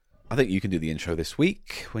I think you can do the intro this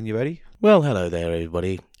week when you're ready. Well, hello there,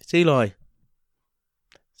 everybody. It's Eli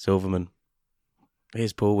Silverman.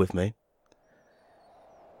 Here's Paul with me.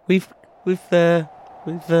 We've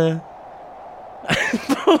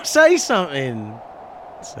Paul, say something.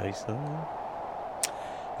 Say something.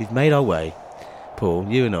 We've made our way, Paul,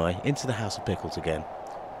 you and I, into the House of Pickles again.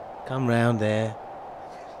 Come round there.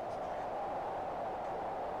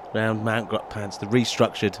 Round Mount Grotpants, the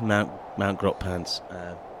restructured Mount Grotpants.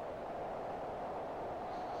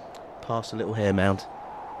 Past a little hair mound.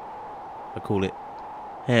 I call it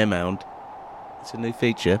Hair Mound. It's a new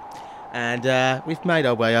feature. And we've made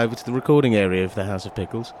our way over to the recording area of the House of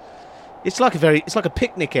Pickles. It's like a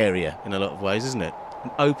picnic area in a lot of ways, isn't it?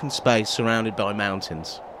 An open space surrounded by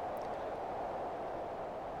mountains.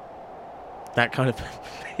 That kind of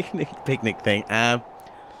picnic thing.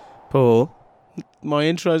 Paul, my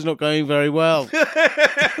intro's not going very well.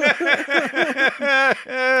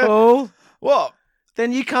 Paul? What?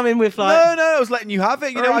 Then you come in with like... No, I was letting you have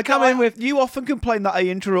it. You know, I come in with... You often complain that I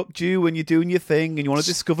interrupt you when you're doing your thing and you want to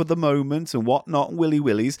discover the moment and whatnot and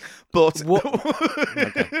willy-willies, but... What?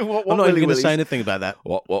 Okay. What I'm not even going to say anything about that.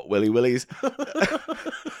 What willy-willies?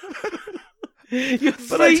 You're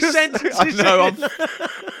three sentences I know,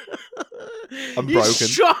 I'm broken.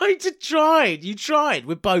 You tried.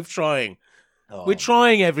 We're both trying. Oh. We're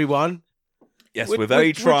trying, everyone. Yes, we're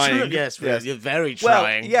very trying. Yes, you're very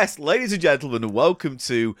trying. Well, yes, ladies and gentlemen, welcome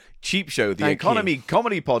to Cheap Show, the economy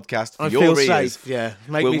comedy podcast for your ears. Safe, yeah.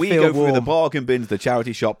 Where we go through the bargain bins, the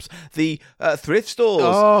charity shops, the thrift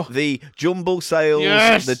stores, the jumble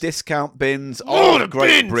sales, the discount bins of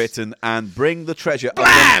Great Britain, and bring the treasure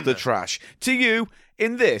amongst the trash to you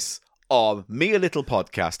in this Me a Little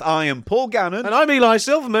podcast. I am Paul Gannon. And I'm Eli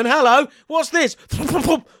Silverman. Hello. What's this?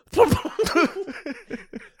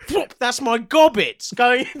 That's my gobbets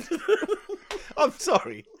going. I'm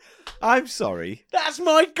sorry. That's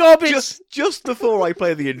my gobbets. Just before I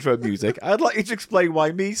play the intro music, I'd like you to explain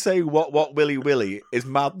why me saying what willy willy is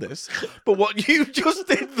madness, but what you just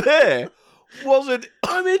did there wasn't.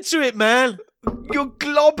 I'm into it, man. Your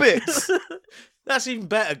globbits. That's even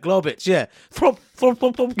better, globbits. Yeah.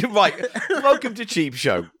 Right. Welcome to Cheap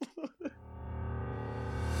Show.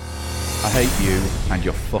 I hate you and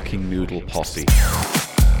your fucking noodle posse.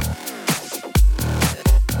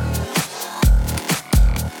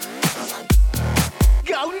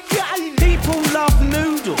 People love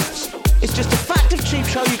noodles. It's just a fact of Cheap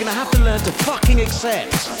Show you're going to have to learn to fucking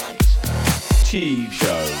accept. Cheap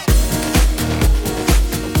Show.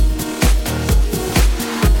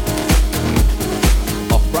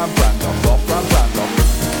 Off-brand brand off, off-brand brand off.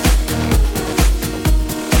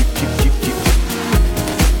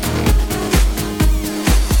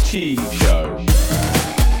 Cheap Show.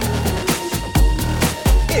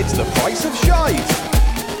 It's the price of shite.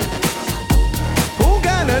 Paul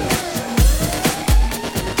Gannon.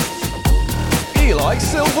 Eli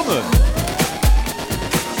Silverman.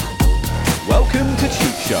 Welcome to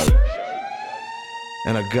Cheap Show.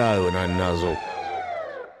 And I go and I nuzzle.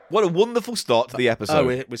 What a wonderful start to the episode. Oh,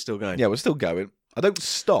 we're still going. Yeah, we're still going. I don't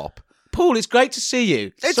stop. Paul, it's great to see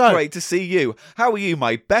you. It's great to see you. How are you,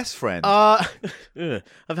 my best friend? I've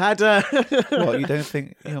had... What, you don't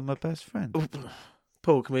think you're my best friend?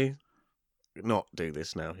 Paul, can we not do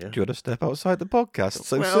this now, yeah? Do you want to step outside the podcast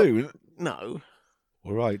soon? No.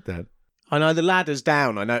 All right, then. I know the ladder's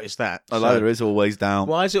down, I noticed that. The ladder is always down.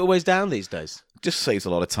 Why is it always down these days? Just saves a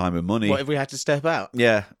lot of time and money. What if we had to step out?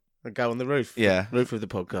 Yeah. And go on the roof? Yeah. Roof of the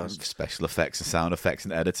podcast. Special effects and sound effects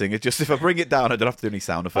and editing. It's just if I bring it down, I don't have to do any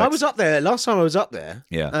sound effects. I was up there, last time I was up there,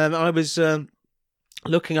 I was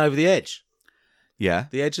looking over the edge. Yeah?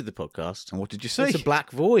 The edge of the podcast. And what did you see? There's a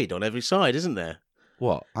black void on every side, isn't there?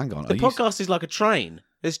 What? Hang on. The podcast is like a train.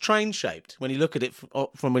 It's train-shaped when you look at it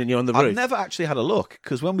from when you're on the roof. I've never actually had a look,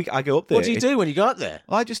 because when I go up there... What do you do when you go up there?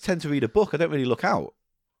 I just tend to read a book. I don't really look out.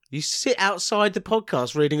 You sit outside the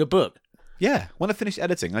podcast reading a book? Yeah. When I finish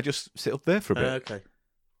editing, I just sit up there for a bit. Okay.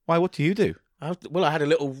 Why? What do you do? I had a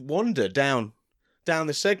little wander down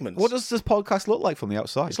the segments. What does this podcast look like from the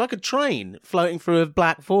outside? It's like a train floating through a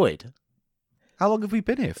black void. How long have we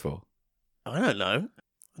been here for? I don't know.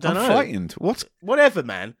 I'm frightened. What? Whatever,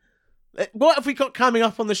 man. What have we got coming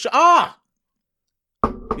up on the show? Ah!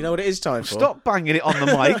 You know what it is time for? Stop banging it on the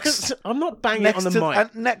mics. I'm not banging it on the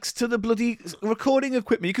mic. Next to the bloody recording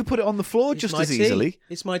equipment. You could put it on the floor just as easily.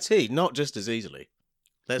 It's my tea, not just as easily.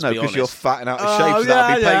 Let's be honest. No, because you're fat and out of shape, so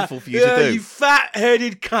that'd be painful for you to do. You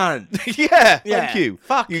fat-headed cunt. Yeah, thank you.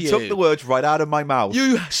 Fuck you. You took the words right out of my mouth.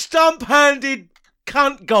 You stump-handed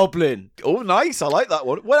cunt goblin. Oh, nice. I like that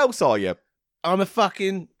one. What else are you? I'm a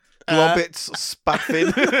fucking... Globbits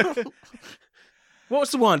spaffing.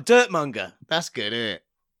 What's the one? Dirtmonger. That's good, isn't it?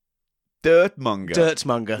 Dirtmonger.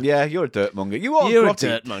 Dirtmonger. Yeah, you're a dirtmonger. You're a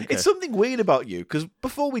dirtmonger. It's something weird about you, because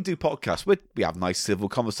before we do podcasts, we have nice civil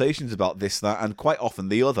conversations about this, that, and quite often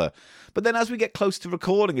the other. But then as we get close to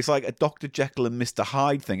recording, it's like a Dr. Jekyll and Mr.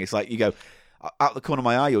 Hyde thing. It's like you go, out the corner of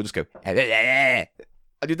my eye, you'll just go, and then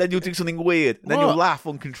you'll do something weird. And then you'll laugh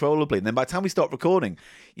uncontrollably. And then by the time we start recording,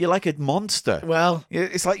 you're like a monster. Well,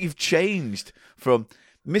 it's like you've changed from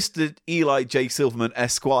Mr. Eli J. Silverman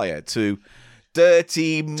Esquire to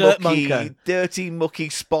dirty, mucky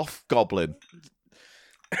spoff goblin.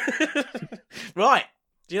 Right.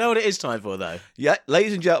 Do you know what it is time for, though? Yeah,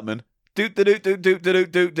 ladies and gentlemen, it's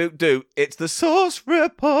the Source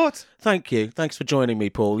Report. Thank you. Thanks for joining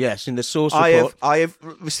me, Paul. Yes, in the Source Report. I have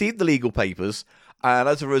received the legal papers, and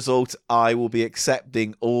as a result, I will be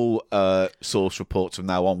accepting all source reports from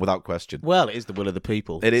now on without question. Well, it is the will of the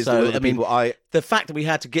people. It is the will of the people. The fact that we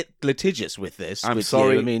had to get litigious with this,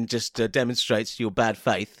 just demonstrates your bad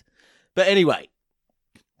faith. But anyway,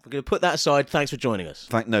 we're going to put that aside. Thanks for joining us.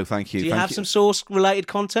 Thank you. Do you have some source-related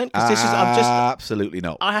content? Absolutely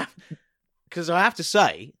not. Because I have to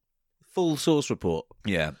say, full source report.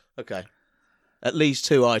 Yeah. Okay. At least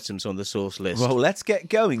 2 items on the source list. Well, let's get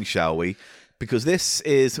going, shall we? Because this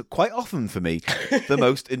is quite often for me the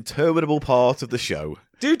most interminable part of the show.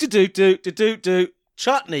 Do.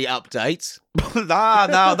 Chutney update.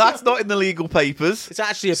 No, that's not in the legal papers. It's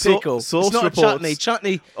actually a pickle. Source it's not reports. a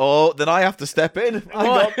chutney. Oh, then I have to step in.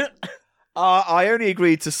 I only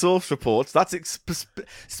agreed to source reports. That's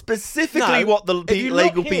specifically what the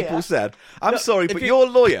legal people said. I'm sorry, but your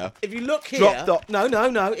lawyer. If you look here, dropped off.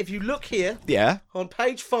 No. If you look here, on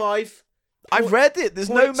page 5. I've read it. There's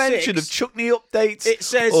no mention of chutney updates. It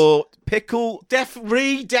says or pickle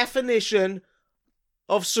redefinition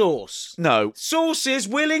of sauce. No. Sauces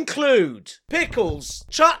will include pickles,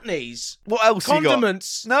 chutneys. What else?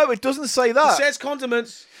 Condiments. No, it doesn't say that. It says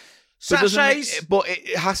condiments. Sachets. But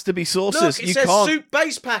it has to be sauces. Look, it says soup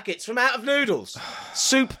base packets from Out of Noodles.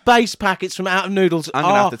 Soup base packets from Out of Noodles I'm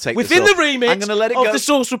going to have to take within this the remit I'm gonna let it of go. the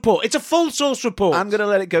source report. It's a full source report. I'm going to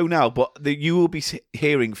let it go now, but you will be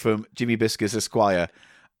hearing from Jimmy Biscuits Esquire,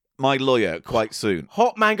 my lawyer, quite soon.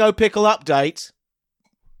 Hot mango pickle update.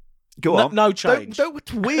 Go on. No change.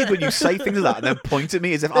 It's weird when you say things like that and then point at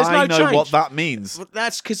me as if I know what that means. Well,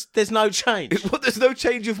 that's because there's no change. But there's no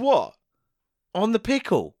change of what? On the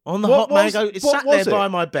pickle, on the hot mango, it's sat there by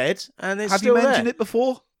my bed, and it's still there. Have you mentioned it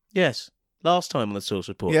before? Yes, last time on the source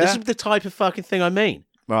report. Yeah? This is the type of fucking thing I mean.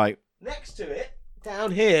 Right. Next to it,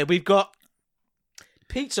 down here, we've got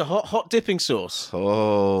Pizza hot dipping sauce.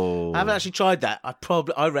 Oh, I haven't actually tried that.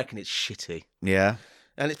 I reckon it's shitty. Yeah,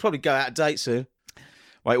 and it's probably go out of date soon.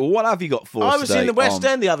 Right. Well, what have you got for us I was in the West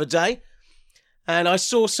End the other day, and I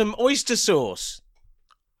saw some oyster sauce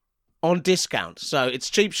on discount. So it's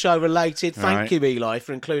cheap show related. Thank you, Eli,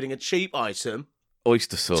 for including a cheap item.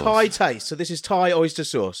 Oyster sauce. Thai taste. So this is Thai oyster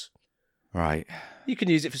sauce. Right. You can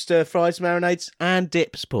use it for stir fries, marinades, and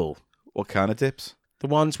dips, Paul. What kind of dips? The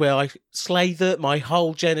ones where I slather my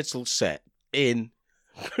whole genital set in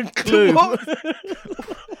glue.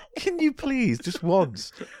 Can you please, just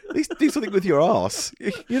once, at least do something with your arse?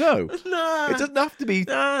 You know? No. It doesn't have to be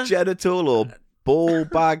genital or ball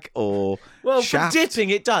bag or shaft. For dipping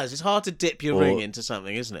it does. It's hard to dip your ring into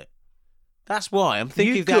something, isn't it? That's why I'm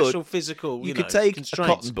thinking of the actual physical. You could take a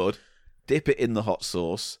cotton bud, dip it in the hot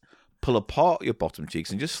sauce, pull apart your bottom cheeks,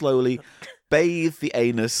 and just slowly bathe the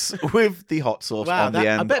anus with the hot sauce on the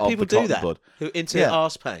end of the cotton bud. I bet people do that. Who into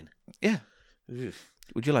arse pain. Yeah. Oof.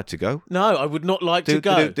 Would you like to go? No, I would not like to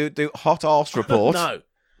go. Do hot arse report. No.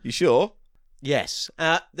 You sure? Yes.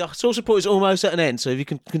 The sauce report is almost at an end, so if you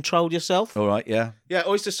can control yourself. All right, yeah. Yeah,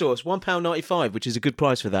 oyster sauce, £1.95, which is a good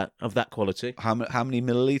price for that, of that quality. How many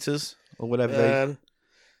millilitres or whatever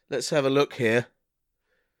let's have a look here.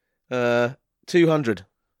 200.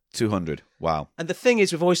 200, wow. And the thing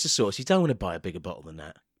is with oyster sauce, you don't want to buy a bigger bottle than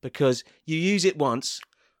that, because you use it once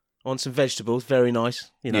on some vegetables, very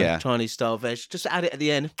nice, Chinese-style veg. Just add it at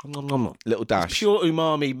the end. Little dash. It's pure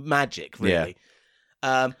umami magic, really.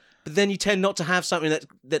 Yeah. But then you tend not to have something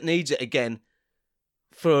that needs it again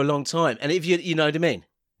for a long time. And if you know what I mean?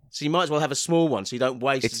 So you might as well have a small one so you don't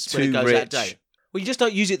waste it when it goes out of date. Well, you just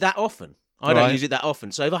don't use it that often. I don't use it that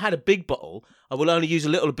often. So if I had a big bottle, I will only use a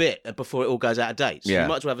little bit before it all goes out of date. So you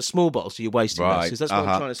might as well have a small bottle so you're wasting less. That's what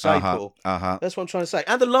I'm trying to say, Paul. That's what I'm trying to say.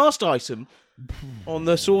 And the last item on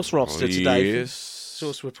the sauce roster today,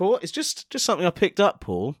 sauce report, is just something I picked up,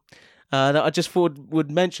 Paul, that I just thought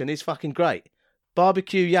would mention is fucking great.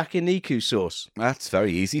 Barbecue yakiniku sauce. That's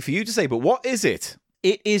very easy for you to say, but what is it?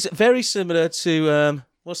 It is very similar to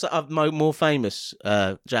What's that more famous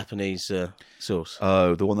Japanese sauce?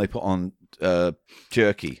 Oh, the one they put on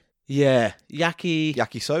jerky. Yeah,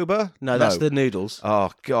 Yakisoba? No, that's the noodles.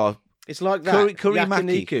 Oh, God. It's like that.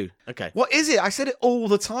 Kurimaki. Yakiniku. Okay. What is it? I said it all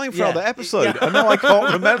the time throughout the episode. I know I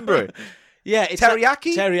can't remember it. Yeah, it's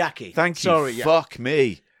teriyaki? Teriyaki. Thank you. Sorry. Yeah. Fuck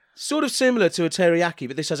me. Sort of similar to a teriyaki,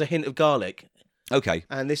 but this has a hint of garlic. Okay.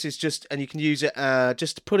 And this is and you can use it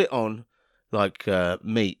just to put it on like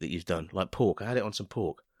meat that you've done, like pork. I had it on some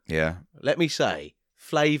pork. Yeah. Let me say,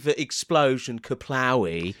 flavour explosion,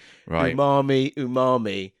 kaplawi, Right.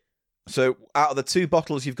 umami. So, out of the 2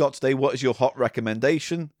 bottles you've got today, what is your hot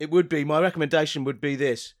recommendation? My recommendation would be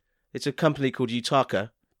this. It's a company called Yutaka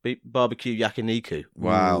Barbecue Yakiniku.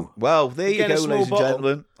 Wow. Ooh. Well, there you go, ladies and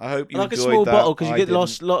gentlemen. I hope you enjoyed that. Like a small bottle because you get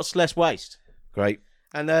lots less waste. Great.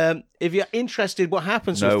 And if you're interested, what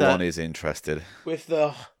happens with that? No one is interested. With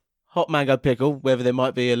the hot mango pickle, whether there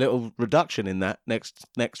might be a little reduction in that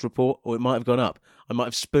next report, or it might have gone up. I might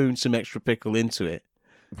have spooned some extra pickle into it.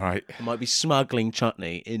 Right. I might be smuggling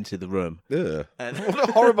chutney into the room. Ugh. What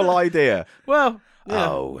a horrible idea. Well,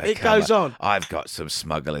 it goes on. I've got some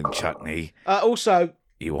smuggling chutney. Also...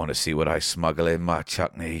 You want to see what I smuggle in my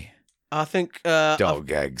chutney? I think... Dog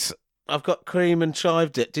eggs. I've got cream and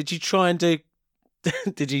chive dip. Did you try and do...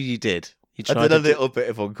 did you? You did. I did a little bit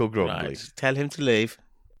of Uncle Grumbly. Right. Tell him to leave.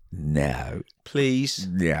 No. Please.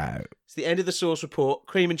 No. It's the end of the sauce report.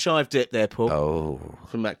 Cream and chive dip there, Paul. Oh.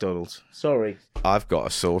 From McDonald's. Sorry. I've got a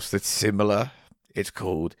sauce that's similar. It's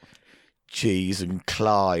called cheese and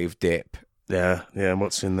Clive dip. Yeah.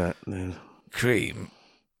 What's in that? Cream.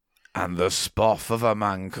 And the spoff of a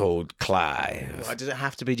man called Clive. Why does it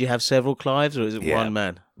have to be? Do you have several Clives, or is it one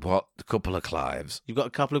man? What? A couple of Clives. You've got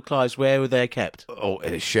a couple of Clives. Where were they kept? Oh,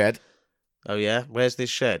 in a shed. Oh, yeah? Where's this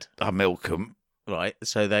shed? I milk them. Right,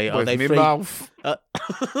 so they are they free? Mouth. Are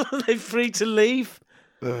they free to leave?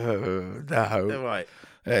 No. Right.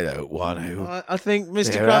 They don't want to. I think,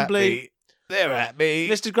 Mr. Grumbly... They're at me.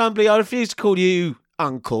 Mr. Grumbly, I refuse to call you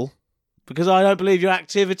uncle, because I don't believe your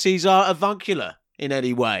activities are avuncular in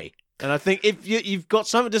any way. And I think if you've got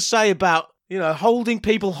something to say about, holding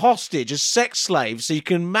people hostage as sex slaves so you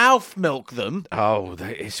can mouth milk them... Oh,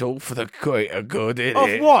 it's all for the greater good, isn't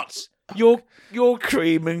it? Of what? Your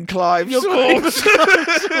cream and Clive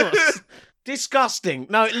sauce. Disgusting.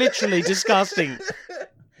 No, literally disgusting.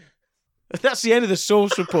 That's the end of the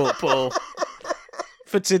sauce report, Paul.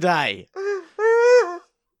 For today.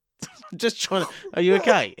 Just trying to... Are you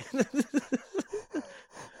okay?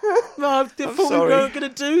 No, I thought we weren't going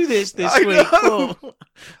to do this week, Paul.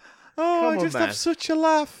 I just have such a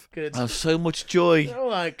laugh. Good. I have so much joy. All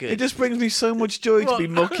right, good. It just brings me so much joy to be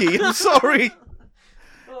mucky. I'm sorry.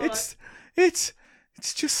 It's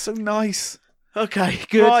just so nice. Okay,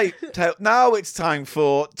 good. Right, now it's time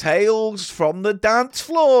for Tales from the Dance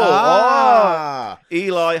Floor.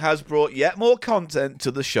 Eli has brought yet more content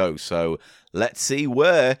to the show, so let's see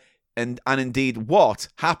where and indeed what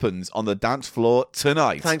happens on the dance floor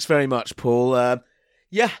tonight. Thanks very much, Paul. Well,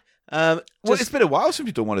 it's been a while since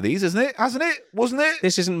we've done one of these, isn't it? Hasn't it? Wasn't it?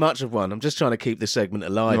 This isn't much of one. I'm just trying to keep this segment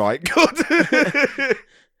alive. Right, good.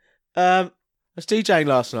 I was DJing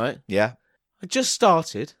last night. Yeah. I just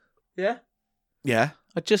started. Yeah.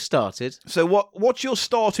 I just started. So what's your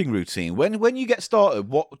starting routine? When you get started,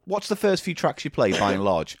 what's the first few tracks you play by and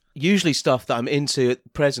large? Usually stuff that I'm into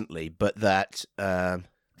presently, but that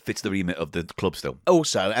fits the remit of the club still.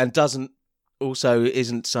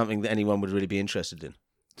 Isn't something that anyone would really be interested in.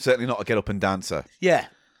 Certainly not a get up and dancer. Yeah.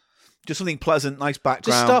 Just something pleasant, nice background.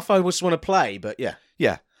 Just stuff I just want to play, but yeah.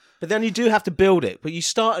 Yeah. But then you do have to build it. But you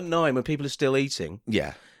start at 9 when people are still eating.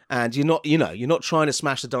 Yeah. And you're not trying to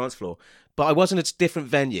smash the dance floor. But I was in a different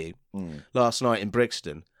venue last night in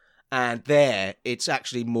Brixton, and there it's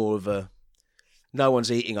actually more of a no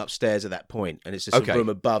one's eating upstairs at that point, and it's just a room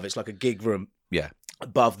above. It's like a gig room,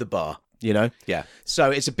 above the bar, Yeah. So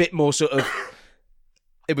it's a bit more sort of.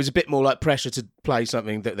 It was a bit more like pressure to play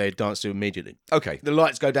something that they'd dance to immediately. Okay. The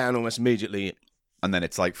lights go down almost immediately, and then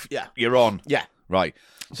it's like, you're on. Yeah. Right.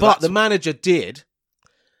 So but the manager did.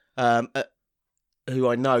 Who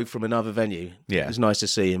I know from another venue. Yeah. It was nice to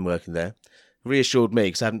see him working there. Reassured me,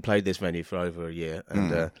 because I hadn't played this venue for over a year.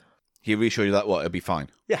 And he reassured you that it'll be fine?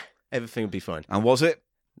 Yeah, everything would be fine. And was it?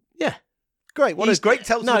 Yeah. Great. What a great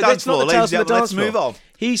Tales from the Dance Floor, ladies and gentlemen. Let's move on.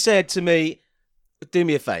 He said to me, do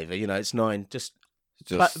me a favour, it's 9, just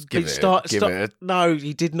give it. No,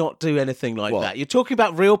 he did not do anything like that. You're talking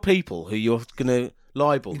about real people who you're going to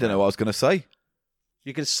libel. You don't know what I was going to say.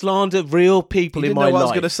 You can slander real people in my life. You didn't know what I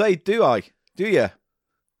was going to say, do I? Do you?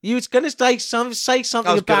 You was going to say something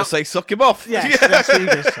I was going to say suck him off. Yes, that's what you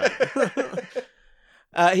were going to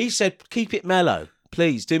say. He said, keep it mellow.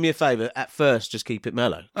 please do me a favour. At first, just keep it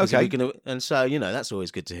mellow. Okay. And so, that's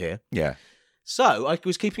always good to hear. Yeah. So I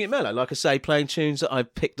was keeping it mellow. Like I say, playing tunes that I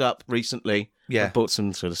picked up recently. Yeah. I bought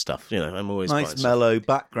some sort of stuff. I'm always nice mellow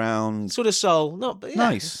background. Sort of soul.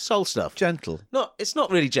 Nice. Soul stuff. Gentle. It's not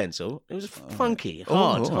really gentle. It was funky.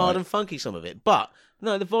 Hard and funky, some of it. But,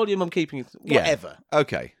 no, the volume I'm keeping, whatever. Yeah.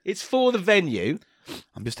 Okay. It's for the venue.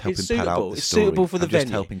 I'm just helping pad out this It's story. suitable for the venue.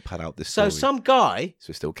 Just helping pad out this story. So some guy...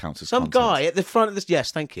 So it still counts as Some content. guy at the front of this...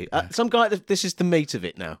 Yes, thank you. Some guy... This is the meat of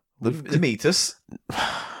it now. The meatus.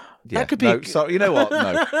 That could be... No, sorry, you know what?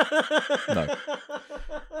 No. No.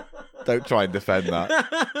 Don't try and defend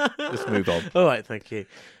that. Just move on. All right, thank you.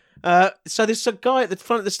 So there's a guy at the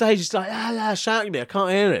front of the stage. He's like, shouting at me. I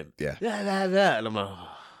can't hear him. Yeah. And I'm like, oh.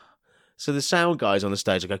 So the sound guy's on the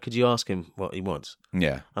stage. I go, could you ask him what he wants?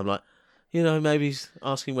 Yeah. I'm like, maybe he's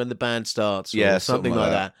asking when the band starts or something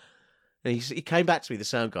like that. And he came back to me, the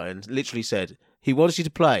sound guy, and literally said, he wants you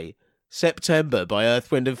to play September by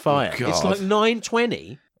Earth, Wind and Fire. God. It's like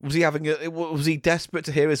 9:20. Was he desperate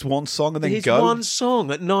to hear his one song and then his go? One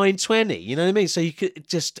song at 9:20. You know what I mean? So you could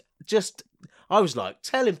just. I was like,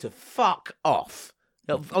 tell him to fuck off.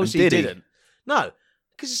 Obviously, he didn't. No,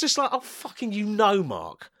 because it's just like, fucking,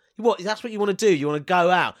 Mark. What? That's what you want to do. You want to go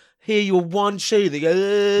out, hear your one tune, that go,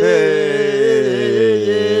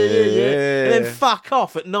 and then fuck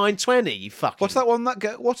off at 9:20. You fucking. What's that one?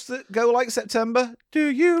 What's the go like September? Do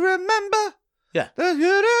you remember? Yeah, the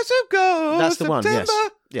years ago. That's the September. one. Yes.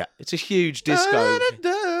 Yeah, it's a huge disco.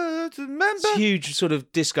 It's a huge sort of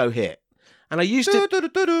disco hit, and I used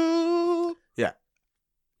to. Yeah.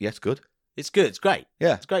 Yeah, it's good. It's good. It's great.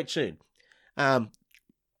 Yeah, it's a great tune. And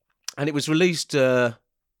it was released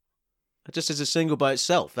just as a single by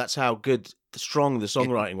itself. That's how strong the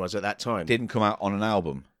songwriting was at that time. Didn't come out on an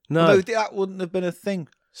album. No, although that wouldn't have been a thing.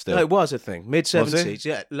 Still, no, it was a thing. Mid-70s,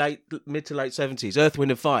 yeah, mid to late 70s. Earth,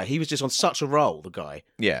 Wind and Fire. He was just on such a roll. The guy,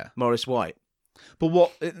 yeah, Maurice White. But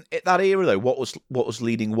what in that era though? What was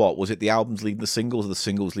leading? What was it? The albums leading the singles, or the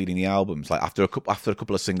singles leading the albums? Like after a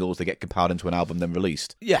couple of singles, they get compiled into an album, then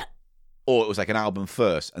released. Yeah. Or it was like an album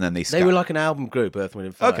first, and then they were like an album group, Earth, Wind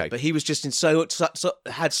and Fire. Okay, but he was just in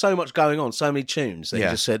had so much going on, so many tunes. That he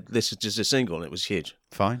just said, "This is just a single," and it was huge.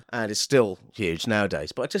 Fine, and it's still huge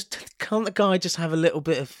nowadays. But can't the guy just have a little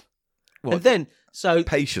bit of? What? And then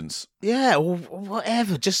patience, yeah, or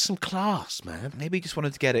whatever, just some class, man. Maybe he just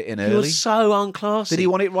wanted to get it in early. He was so unclassy. Did he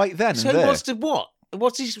want it right then? So and there? wants to what?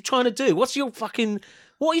 What's he trying to do? What are you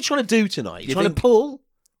trying to do tonight? You trying to pull?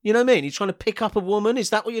 You know what I mean? You're trying to pick up a woman? Is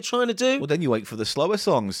that what you're trying to do? Well, then you wait for the slower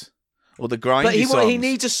songs. Or the grindy songs. But he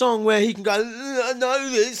needs a song where he can go, I know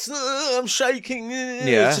this, I'm shaking.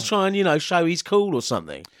 To try and, show he's cool or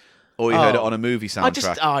something. Or you heard it on a movie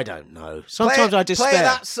soundtrack. I don't know. Sometimes I despair. Play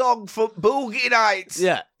that song from Boogie Nights.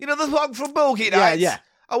 Yeah. You know the song from Boogie Nights? Yeah.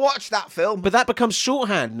 I watched that film. But that becomes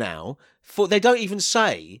shorthand now. They don't even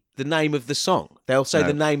say the name of the song. They'll say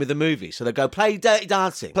the name of the movie. So they go, play Dirty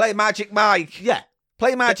Dancing. Play Magic Mike. Yeah.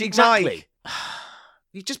 Play Magic Mike.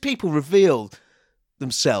 People reveal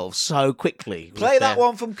themselves so quickly. Play that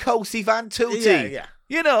one from Cosi Van Tutti. Yeah.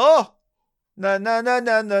 You know. No.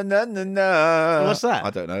 What's that? I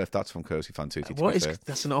don't know if that's from Cosi Van Tutti.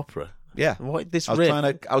 That's an opera. Yeah. What this I was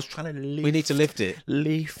trying to lift. We need to lift it.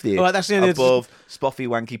 Lift it. All right, that's the above spoffy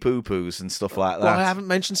wanky poo poos and stuff like that. Well, I haven't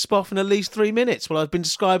mentioned Spoff in at least 3 minutes while I've been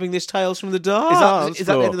describing this Tales from the Dark. Is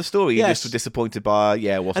that the end of the story? Yes. You just were disappointed by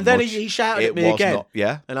it wasn't and then much. he shouted at me again.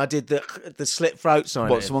 And I did the slit throat sign.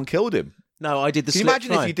 What, someone killed him? No, I did the Can slit you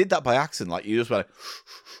imagine throat. if you did that by accident? Like you just went,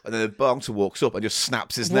 and then the bouncer walks up and just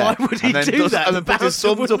snaps his neck. Why would he do that? And then puts his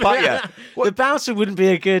thumbs up at you. The bouncer wouldn't be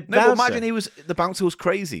a good bouncer. No, but imagine the bouncer was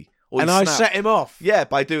crazy. And I set him off. Yeah,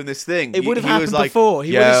 by doing this thing. It would have happened before.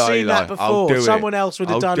 He would have seen that before. Someone else would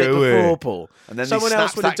have done it before, Paul. And then someone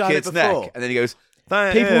else would have done it before. And then he goes,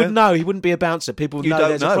 people would know. He wouldn't be a bouncer. People would know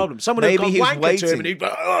there's a problem. Someone would have gone wanker to him and he'd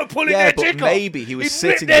go, pulling their dick off. Maybe he was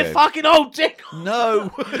sitting there. Their fucking old dick off. No.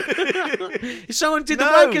 If someone did the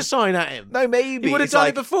wanker sign at him. No, maybe. He would have done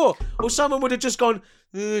it before. Or someone would have just gone,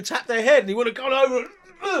 tapped their head and he would have gone over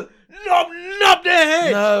and knob their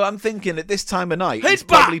head. No, I'm thinking at this time of night, Head's it's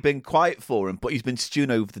probably been quiet for him, but he's been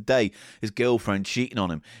stewing over the day. His girlfriend cheating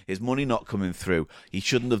on him, his money not coming through. He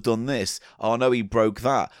shouldn't have done this. Oh no, he broke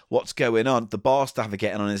that. What's going on? The bar staff are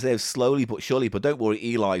getting on his nerves slowly but surely, but don't worry,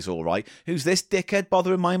 Eli's all right. Who's this dickhead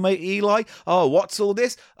bothering my mate Eli? Oh, what's all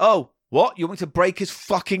this? Oh, what? You want me to break his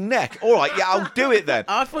fucking neck? All right, yeah, I'll do it then.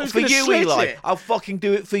 I thought he was for gonna you, slit Eli. it. I'll fucking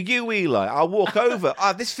do it for you, Eli. I'll walk over.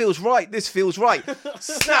 This feels right. This feels right.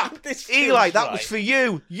 Snap. This feels Eli, that right. was for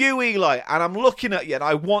you. You, Eli. And I'm looking at you and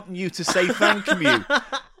I want you to say thank you.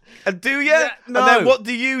 And do you? Yeah, no. And then what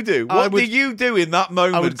do you do? What do you do in that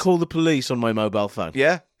moment? I would call the police on my mobile phone.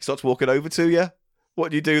 Yeah? He starts walking over to you. What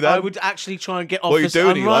do you do then? I would actually try and get off. What are you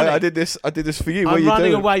doing, Eli? running. I did this for you. What are I'm you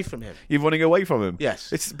running doing? away from him. You're running away from him?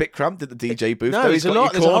 Yes. It's a bit cramped at the DJ booth. No, though. there's He's a got lot.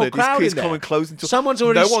 you There's a whole cornered. crowd He's in there. coming close until Someone's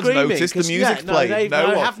already No one's screaming, noticed the 'cause, music's no, playing. I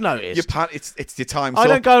one. have noticed. It's your time. I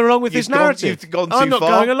don't go along with this You've gone- narrative. You've gone too I'm not far.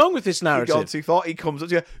 going along with this narrative. You've gone too far. He comes up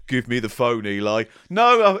to you. Give me the phone, Eli.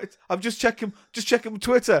 No, I'm just checking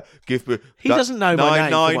Twitter. Give me. He doesn't know my name,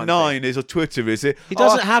 for one 999 is a Twitter, is it? He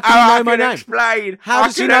doesn't. How can he know my name? Explain. How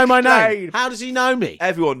does he know my name? How does he know me?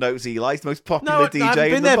 Everyone knows Eli. He's the most popular No, I DJ haven't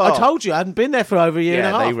in been the there. bar. I told you I hadn't been there for over a year and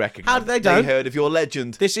a half. they reckon. How did they know? They heard of your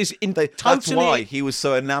legend. This is That's totally. why he was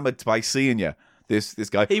so enamoured by seeing you. This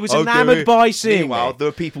guy. He was enamoured by seeing Meanwhile, me. there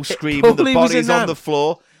are people screaming. The Paul, he was body's on enamoured. the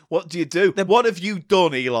floor. What do you do? What have you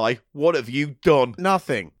done, Eli? What have you done?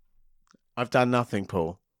 Nothing. I've done nothing,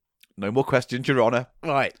 Paul. No more questions, Your Honour.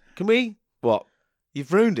 Right. Can we? What?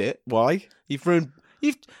 You've ruined it. Why?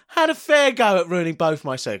 You've had a fair go at ruining both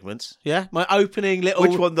my segments. Yeah, my opening little.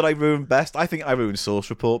 Which one did I ruin best? I think I ruined Source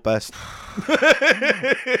Report best.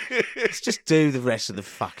 Let's just do the rest of the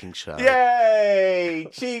fucking show. Yay!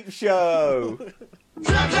 Cheap show.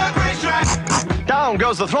 Down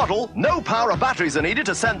goes the throttle. No power or batteries are needed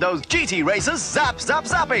to send those GT racers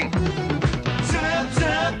zapping. Zap,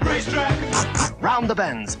 zap, racetrack. Round the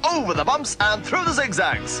bends, over the bumps, and through the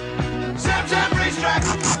zigzags. Zap, zap, racetrack.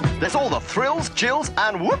 There's all the thrills, chills,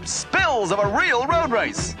 and whoops spills of a real road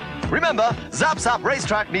race. Remember, Zap Zap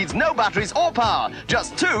Racetrack needs no batteries or power,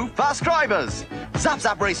 just 2 fast drivers. Zap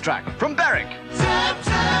Zap Racetrack from Berwick. Zap,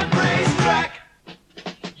 zap, racetrack.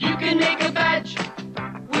 You can make a badge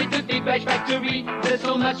with the Big Badge Factory. There's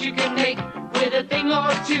so much you can make with a thing or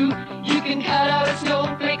two. You can cut out a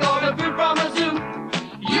snowflake or a fruit from a zoo.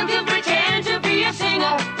 You can pretend to be a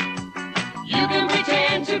singer. You can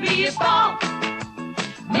pretend to be a star.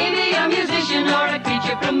 Maybe a musician or a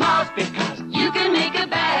creature from Mars, because you can make a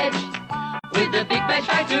badge with the Big Badge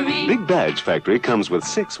Factory. Big Badge Factory comes with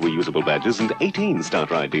 6 reusable badges and 18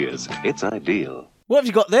 starter ideas. It's ideal. What have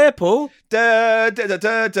you got there, Paul?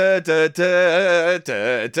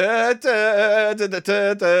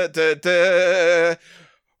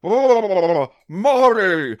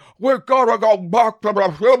 Marty, we gotta go back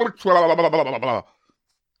to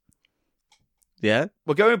Yeah.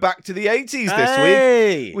 We're going back to the 80s this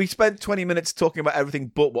Hey! week. We spent 20 minutes talking about everything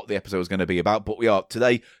but what the episode was going to be about, but we are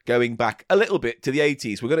today going back a little bit to the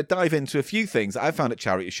 80s. We're going to dive into a few things that I found at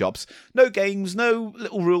charity shops. No games, no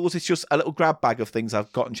little rules. It's just a little grab bag of things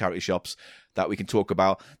I've got in charity shops that we can talk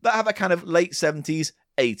about that have a kind of late 70s,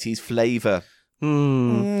 80s flavour.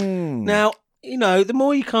 Now, you know, the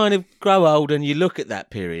more you kind of grow old and you look at that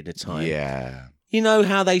period of time. Yeah. You know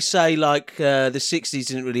how they say, like, the 60s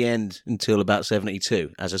didn't really end until about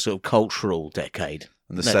 72 as a sort of cultural decade.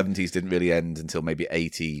 And the 70s didn't really end until maybe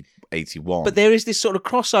 80, 81. But there is this sort of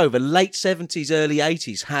crossover. Late 70s, early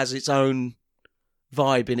 80s has its own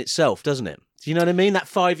vibe in itself, doesn't it? Do you know what I mean? That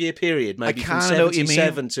 5-year period, maybe from kinda know what you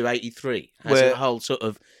 77 to 83, has Where- a whole sort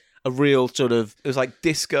of, a real sort of... It was like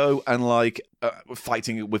disco and like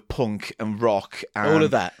fighting with punk and rock and All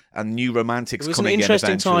of that. and new romantics. It was an coming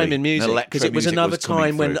interesting in time in eventually. music, And because it was electro another music coming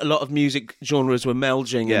time when through. a lot of music genres were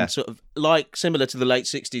melding Yeah. and sort of like similar to the late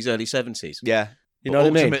 60s, early 70s. Yeah. You know what I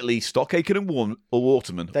mean? Ultimately, Stockaken and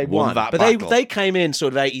Waterman They won that but battle. they came in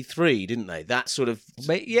sort of 83, didn't they? That sort of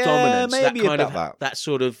Yeah, dominance, maybe that kind about of that.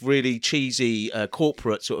 sort of really cheesy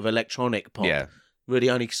corporate sort of electronic pop. Yeah.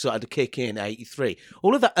 Really only started to kick in 83.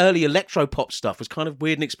 All of that early electro pop stuff was kind of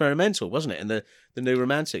weird and experimental, wasn't it? And the New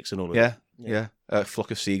Romantics and all of that. Yeah.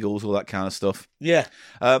 Flock of Seagulls, all that kind of stuff. Yeah.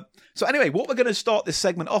 So anyway, what we're going to start this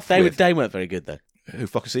segment off They with... weren't very good though. Who,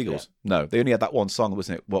 Flock of Seagulls? No, they only had that one song,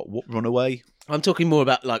 wasn't it? What Runaway? I'm talking more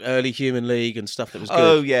about like early Human League and stuff that was good.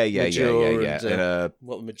 Oh, yeah. Major And, and,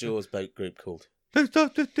 what was Major's boat group called? for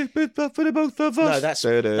the both of us. No, that's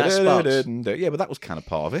Sparks. Yeah, but that was kind of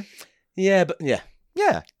part of it. Yeah, but yeah.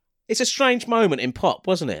 Yeah. It's a strange moment in pop,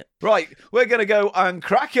 wasn't it? Right, we're going to go and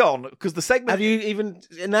crack on, because the segment... Have you even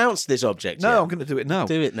announced this object No, yet? I'm going to do it now.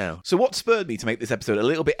 Do it now. So what spurred me to make this episode a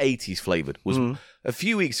little bit 80s flavoured was a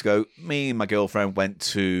few weeks ago, me and my girlfriend went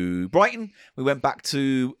to Brighton. We went back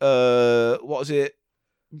to, what was it?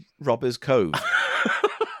 Robbers Cove.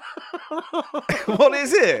 What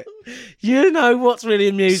is it? You know what's really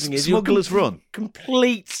amusing is your Smuggler's Run.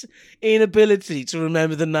 complete inability to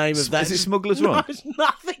remember the name of that. Is it Smuggler's No, Run? it's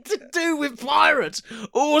nothing to do with pirates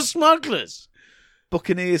or smugglers.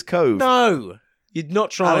 Buccaneers Cove. No, you're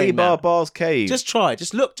not trying. Ali now. Barbar's Cave. Just try.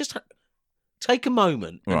 Just look. Just Take a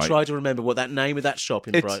moment and Right. try to remember what that name of that shop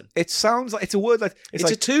in Brighton. It sounds like it's a word that It's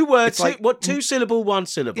like, a two-word, it's like- two-syllable, one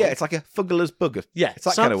syllable. Yeah, it's like a fuggler's bugger. Yeah, it's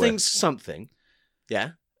that kind of word. something's something.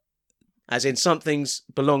 Yeah, as in something's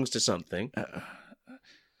belongs to something.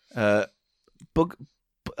 I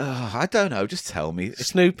don't know. Just tell me. It's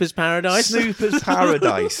Snooper's Paradise. Snooper's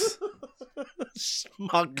Paradise.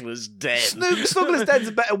 Smuggler's Den. Smuggler's Den's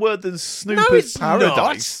a better word than Snooper's No, it's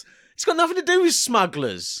Paradise. not. It's got nothing to do with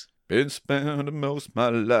smugglers. Been spending most of my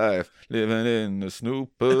life living in the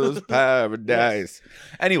Snooper's Paradise.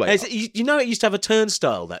 Anyway, You know, it used to have a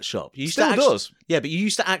turnstile, that shop. You used Still to actually, does. Yeah, but you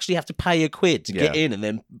used to actually have to pay £1 to get Yeah. in and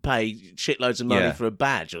then pay shitloads of money Yeah. for a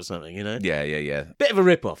badge or something, you know? yeah. Bit of a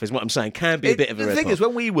rip-off is what I'm saying. Can be a bit of a The rip-off. thing is,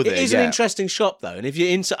 when we were there, It is yeah, an interesting shop, though, and if you're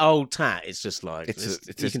into old tat, it's just like... It's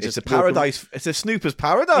you can just a walk paradise. It's a Snooper's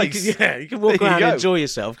Paradise. you can walk There you around go. and enjoy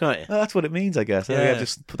yourself, can't you? Well, that's what it means, I guess. Yeah. I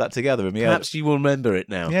just put that together in my head. Perhaps you will remember it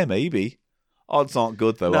now. Yeah, maybe. Odds aren't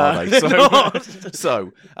good though, No, are they? they're not.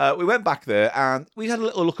 So we went back there and we had a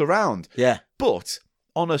little look around. Yeah. But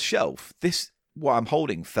on a shelf, what I'm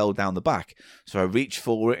holding fell down the back. So I reached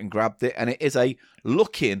for it and grabbed it, and it is a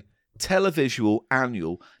Look-In Televisual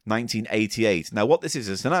Annual 1988. Now, what this is,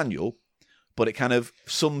 it's an annual, but it kind of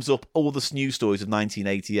sums up all the news stories of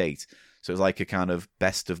 1988. So it's like a kind of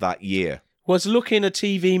best of that year. Was Look-In a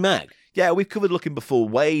TV mag? Yeah, we've covered Look-In before,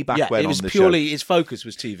 way back when it was on the purely, show. its focus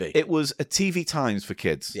was TV. It was a TV Times for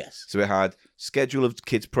kids. Yes. So it had schedule of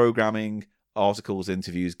kids programming, articles,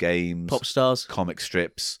 interviews, games, Pop stars. comic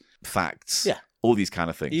strips, facts. Yeah. All these kind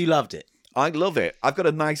of things. You loved it. I love it. I've got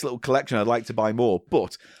a nice little collection. I'd like to buy more,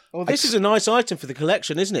 but Well, this is a nice item for the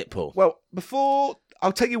collection, isn't it, Paul? well,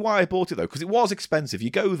 I'll tell you why I bought it though, because it was expensive. You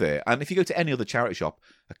go there, and if you go to any other charity shop,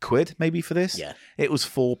 £1 maybe for this. Yeah. It was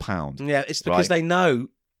 £4. Yeah, it's because Right. they know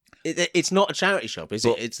it's not a charity shop, is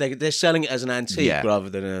But- it? They're selling it as an antique Yeah.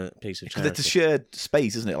 rather than a piece of Because charity. it's a shared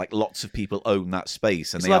space, isn't it? Like lots of people own that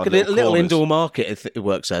space, and It's they like have a little corners. indoor market. It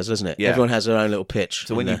works as, doesn't it? Yeah. Everyone has their own little pitch.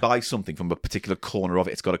 So when in you there. buy something from a particular corner of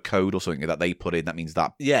it, it's got a code or something that they put in. That means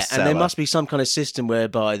that yeah, and there seller, must be some kind of system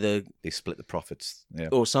whereby they split the profits. Yeah.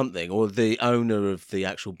 or the owner of the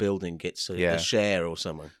actual building gets Yeah. a share or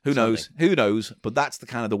something. Who knows? Who knows? But that's the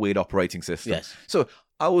kind of the weird operating system. Yes. So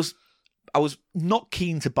I was not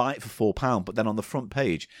keen to buy it for £4, but then on the front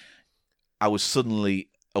page, I was suddenly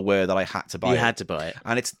aware that I had to buy You it. had to buy it.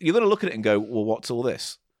 And you're going to look at it and go, well, what's all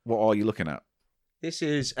this? What are you looking at? This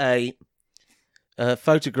is a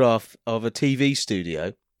photograph of a TV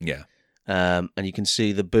studio, Yeah. and you can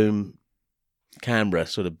see the boom camera,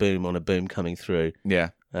 sort of boom on a boom coming through, Yeah.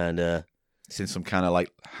 and It's in some kind of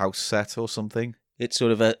like house set or something. it's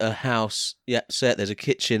sort of a house set. There's a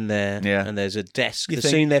kitchen there, Yeah. and there's a desk. You The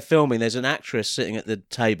think- scene they're filming, there's an actress sitting at the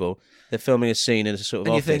table. They're filming a scene in a sort of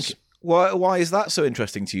And you office. think, why is that so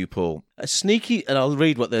interesting to you, Paul? A sneaky, and I'll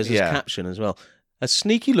read what there's as Yeah. caption as well. A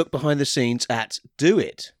sneaky look behind the scenes at Do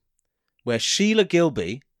It, where Sheila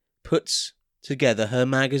Gilby puts together her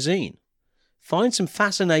magazine. Find some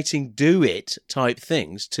fascinating Do It type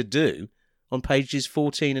things to do on pages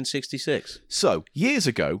 14 and 66. So, years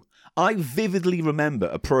ago, I vividly remember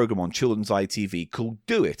a program on children's ITV called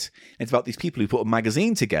Do It. It's about these people who put a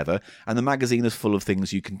magazine together, and the magazine is full of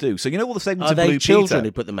things you can do. So you know all the segments Are of they Blue children Peter?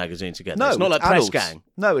 who put the magazine together? No, it's not like Press adults. Gang.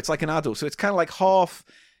 No, it's like an adult. So it's kind of like half.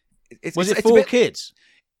 Was it it's a for bit- kids?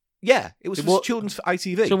 Yeah, it was for What- children's for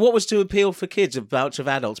ITV. So what was to appeal for kids? A bunch of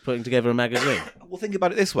adults putting together a magazine? Well, think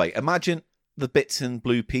about it this way. Imagine the bits in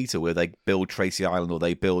Blue Peter where they build Tracy Island or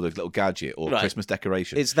they build a little gadget or Right. Christmas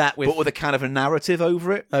decoration. It's that with... but with a kind of a narrative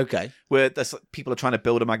over it, Okay. where people are trying to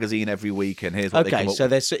build a magazine every week, and here's what they Okay, come up so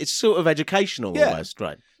with. it's sort of educational Yeah. almost,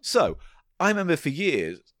 right? So I remember for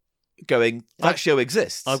years going, that show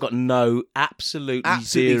exists. I've got absolutely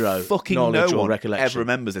absolutely zero fucking knowledge no or one recollection. ever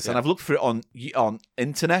remembers this, and Yeah. I've looked for it on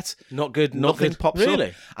internet. Not good. Nothing pops really?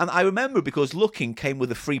 up. And I remember because Looking came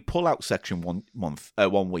with a free pull-out section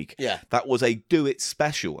one week. Yeah. That was a Do It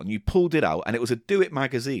special, and you pulled it out, and it was a Do It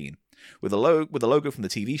magazine with a logo from the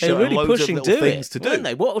TV show They were and really loads of pushing little Do things It, to do. weren't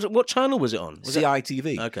they? What channel was it on? Was it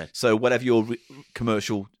CITV. Okay. So whatever your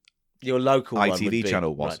commercial your local one ITV would be.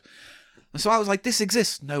 channel was. Right. And so I was like, this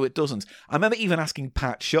exists. No, it doesn't. I remember even asking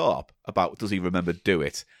Pat Sharp about, does he remember Do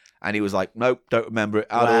It? And he was like, nope, don't remember it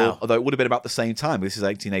at Wow. all. Although it would have been about the same time. This is I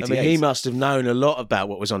 1888. mean, he must have known a lot about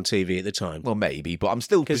what was on TV at the time. Well, maybe, but I'm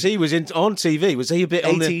still... Because he was on TV. Was he a bit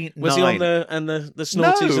on the... Was he on 89. the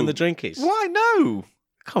snorties No. and the drinkies? Why no?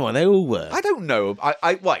 Come on, they all were. I don't know.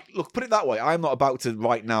 Right, look, put it that way. I'm not about to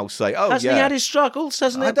right now say, oh, Hasn't yeah. he had his struggles?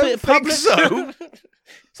 Hasn't he? I A bit don't of think public- so.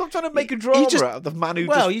 Stop trying to make a drama out of the man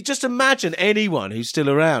who you just imagine anyone who's still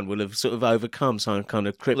around will have sort of overcome some kind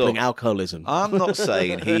of crippling alcoholism. I'm not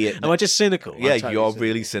saying he... Am I just cynical? Yeah, you're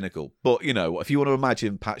really cynical. But, you know, if you want to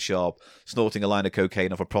imagine Pat Sharp snorting a line of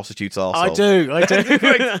cocaine off a prostitute's arsehole... I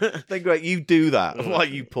do. Then great, you do that while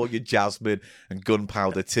you pour your jasmine and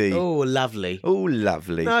gunpowder tea. Oh, lovely. Oh,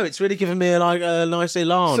 lovely. No, it's really giving me a nice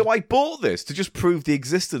elan. So I bought this to just prove the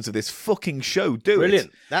existence of this fucking show. Brilliant.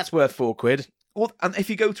 It. That's worth £4. Well, and if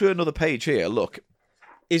you go to another page here, look.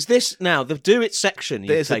 Is this now the Do It section?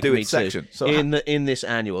 There's the Do It section. So in this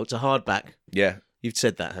annual, it's a hardback. Yeah. You've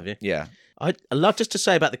said that, have you? Yeah. I love just to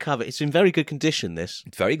say about the cover, it's in very good condition, this.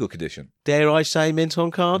 It's very good condition. Dare I say mint on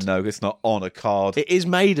card? No, it's not on a card. It is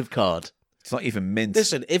made of card. It's not even mint.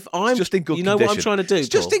 Listen, if I'm... It's just in good condition. You know what I'm trying to do, It's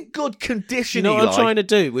just in good condition, You know what I'm trying to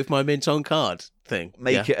do with my mint on card thing?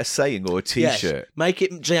 Make it a saying or a T-shirt. Yes. Make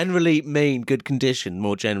it generally mean good condition,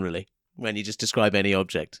 more generally, when you just describe any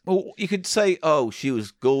object. Well, you could say, oh, she was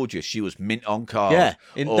gorgeous. She was mint on card. Yeah.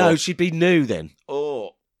 No, she'd be new then.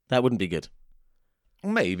 Or... That wouldn't be good.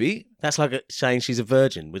 Maybe. That's like saying she's a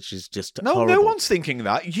virgin, which is just horrible. No one's thinking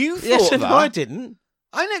that. You thought yes, that. I didn't.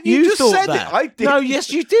 I know. You just thought said that. it. I did. No,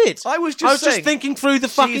 yes, you did. I was just thinking through the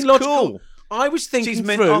fucking she's logical. Cool. I was thinking she's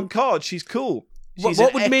mint through. on card. She's cool. She's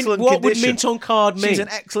what would mint on card mean? She's in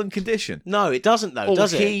excellent condition. No, it doesn't though,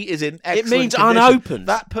 does it? He is in excellent It means condition. unopened.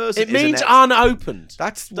 That person. It means unopened.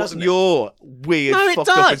 That's your weird fucked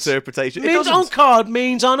up interpretation. Mint on card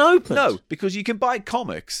means unopened. No, because you can buy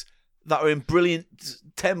comics that are in brilliant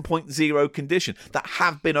 10.0 condition that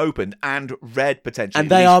have been opened and read potentially. And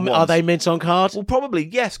they are they mint on card? Well, probably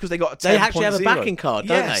yes, because they got a 10.0. They actually have a backing card,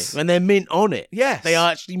 don't they? And they're mint on it. Yes, they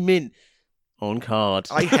are actually mint on card.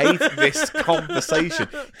 I hate this conversation.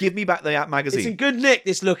 Give me back the magazine. It's in good nick,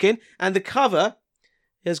 this looking, and the cover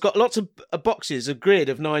has got lots of boxes, a grid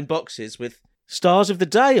of 9 boxes with stars of the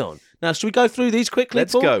day on. Now, should we go through these quickly?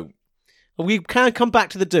 Let's Paul? go. We can come back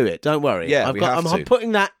to the Do It. Don't worry. Yeah, I'm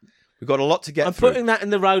putting that. We've got a lot to get I'm through. putting that in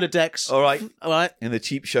the Rolodex. All right. All right. In the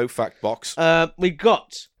cheap show fact box. We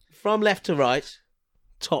got from left to right,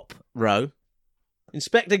 top row,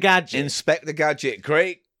 Inspector Gadget. Inspector Gadget.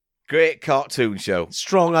 Great cartoon show.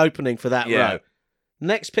 Strong opening for that row.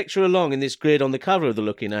 Next picture along in this grid on the cover of the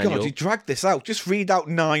Looking Annual. God, you dragged this out. Just read out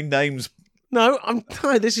 9 names. No, I'm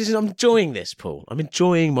enjoying this, Paul. I'm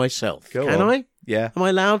enjoying myself. Can I? Yeah. Am I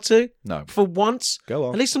allowed to? No. For once? Go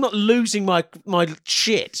on. At least I'm not losing my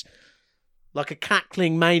shit like a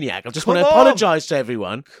cackling maniac. I just want to apologise to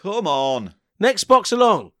everyone. Come on. Next box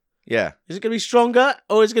along. Yeah. Is it going to be stronger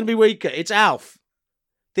or is it going to be weaker? It's Alf.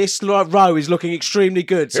 This row is looking extremely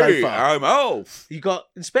good so far. I'm Alf. You got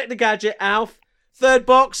Inspector Gadget, Alf. Third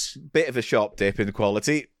box. Bit of a sharp dip in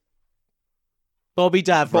quality. Bobby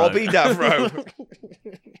Davro.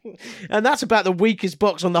 And that's about the weakest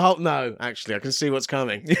box on the whole. No, actually, I can see what's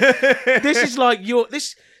coming. This is like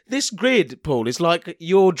this grid, Paul, is like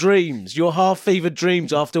your dreams, your half-fevered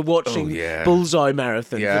dreams after watching Bullseye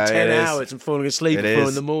Marathon for 10 hours and falling asleep at 4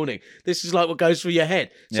 in the morning. This is like what goes through your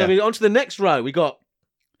head. So on to the next row, we got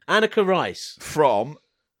Annika Rice. From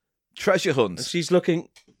Treasure Hunt. And she's looking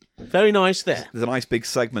very nice there. There's a nice big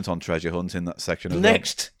segment on Treasure Hunt in that section as well.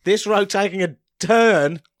 Next, this row taking a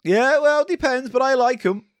turn. Yeah, well, depends, but I like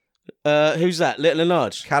them. Who's that? Little and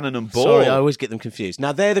Large? Cannon and Ball. Sorry, I always get them confused.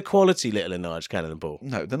 Now, they're the quality Little and Large Cannon and Ball.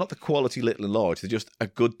 No, they're not the quality Little and Large. They're just a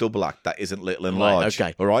good double act that isn't Little and Large.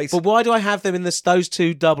 Okay. All right? But why do I have them in those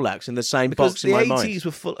two double acts in the same box in my mind? Because the 80s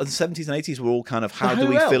were full, and the 70s and 80s were all kind of, how do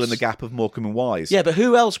we fill in the gap of Morecambe and Wise? Yeah, but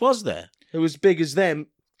who else was there who was big as them,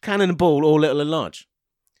 Cannon and Ball or Little and Large?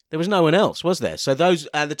 There was no one else, was there? So those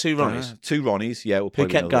are the two Ronnies. Two Ronnies, yeah. Who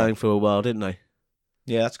kept going for a while, didn't they?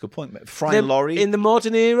 Yeah, that's a good point. Fry and Laurie. In the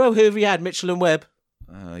modern era, who have we had? Mitchell and Webb?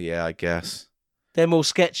 Yeah, I guess. They're more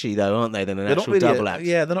sketchy, though, aren't they, than an actual double act?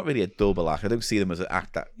 Yeah, they're not really a double act. I don't see them as an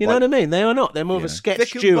act that... You know what I mean? They are not. They're more of a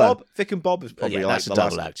sketch duo. Vic and Bob is probably that's a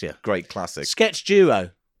double act, yeah. Great classic. Sketch duo,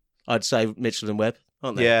 I'd say Mitchell and Webb,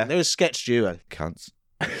 aren't they? Yeah. They're a sketch duo. Cunts.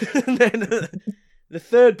 And then the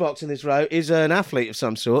third box in this row is an athlete of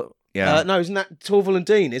some sort. Yeah. No, isn't that Torville and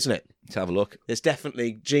Dean, isn't it? Let's have a look. There's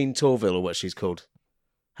definitely Jean Torville, or what she's called.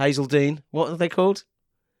 Hazel Dean. What are they called?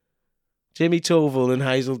 Jimmy Torville and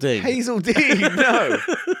Hazel Dean. Hazel Dean? No.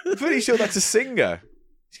 I'm pretty sure that's a singer.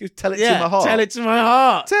 She goes, tell it to my heart. Tell it to my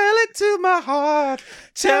heart. Tell it to my heart.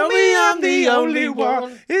 Tell me I'm the only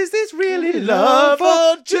one. Is this really love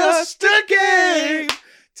or just a game?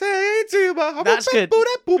 Tell it to my heart. That's good.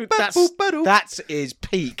 That is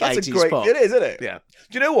peak 80s pop. It is, isn't it? Yeah.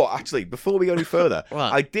 Do you know what, actually, before we go any further,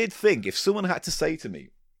 Right. I did think if someone had to say to me,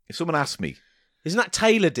 if someone asked me, Isn't that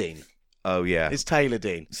Taylor Dean? Oh, yeah. It's Taylor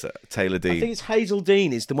Dean. Taylor Dean. I think it's Hazel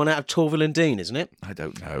Dean is the one out of Torvill and Dean, isn't it? I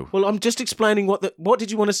don't know. Well, I'm just explaining what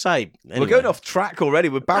did you want to say? Anyway. We're going off track already.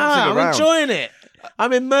 We're bouncing around. I'm enjoying it.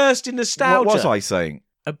 I'm immersed in nostalgia. What was I saying?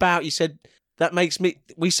 You said, that makes me...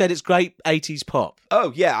 We said it's great 80s pop.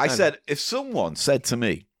 Oh, yeah. I said, if someone said to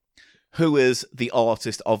me, who is the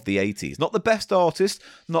artist of the 80s? Not the best artist,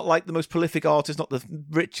 not like the most prolific artist, not the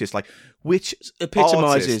richest, like which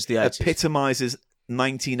epitomises the 80s. Epitomises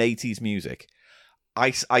 1980s music.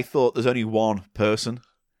 I thought there's only one person.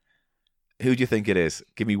 Who do you think it is?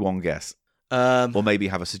 Give me one guess. Or maybe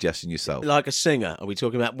have a suggestion yourself. Like a singer. Are we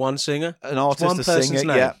talking about one singer? An artist, a singer.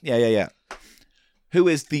 Name. Yeah. Who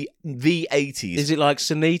is the 80s? Is it like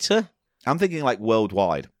Sunita? I'm thinking like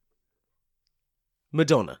worldwide.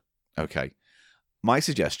 Madonna. Okay. My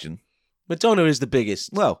suggestion. Madonna is the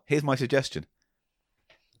biggest. Well, here's my suggestion.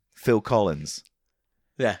 Phil Collins.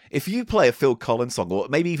 Yeah. If you play a Phil Collins song, or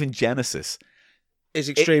maybe even Genesis, it's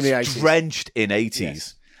extremely it's 80s. Drenched in 80s.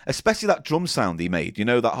 Yes. Especially that drum sound he made. You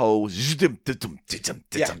know, that whole...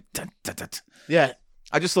 Yeah.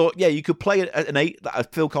 I just thought, you could play a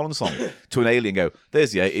Phil Collins song to an alien and go,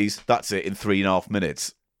 there's the 80s, that's it, in 3.5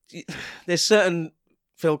 minutes. There's certain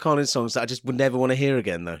Phil Collins songs that I just would never want to hear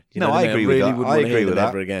again, though. I agree with that. I agree with that.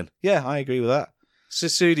 Ever again. Yeah, I agree with that.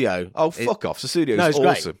 Sussudio. Oh, fuck off. Sussudio is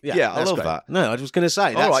awesome. Great. Yeah, I love great. that. No, I was going to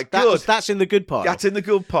say. All right, good. That's in the good pile. That's in the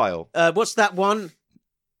good pile. What's that one?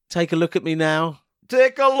 Take a Look at Me Now.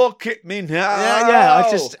 Take a look at me now. Yeah.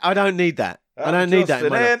 I don't need that. I don't need that.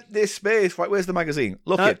 An empty space. Right, where's the magazine?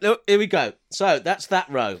 Look, here we go. So that's that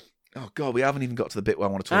row. Oh God, we haven't even got to the bit where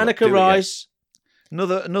I want to talk Anneka Rice.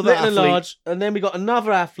 Another Little athlete. and large, and then we got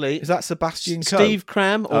another athlete. Is that Sebastian Coe? Steve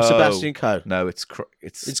Cram or Sebastian Coe? No, it's Coe.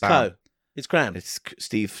 It's Cram. It's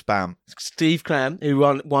Steve Spam. Steve Cram, who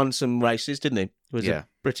won some races, didn't he? He was a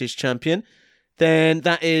British champion. Then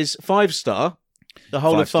that is 5 Star. The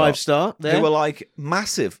whole of 5 Star. They were like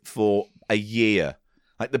massive for a year.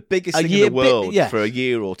 Like the biggest thing in the world for a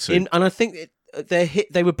year or two. And I think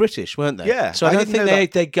they were British, weren't they? Yeah. So I don't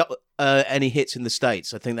think they got any hits in the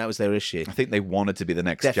States. I think that was their issue. I think they wanted to be the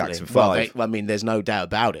next Definitely. Jackson 5. Well, I mean, there's no doubt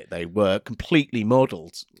about it. They were completely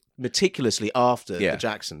modelled meticulously after the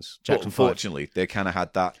Jacksons. But unfortunately, they kind of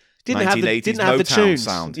had that didn't 1980s have the Motown tunes.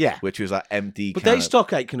 sound, which was that empty. But they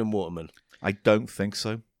stock Aitken and Waterman. I don't think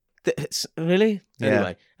so. Really? Yeah.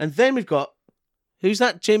 Anyway, and then we've got who's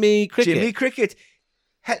that? Jimmy Cricket. Jimmy Cricket.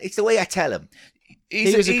 Hell, it's the way I tell him.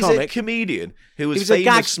 He's a comedian who was he was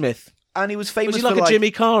famous, a gagsmith. And he was famous. Was he like for a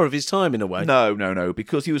Jimmy Carr of his time in a way? No,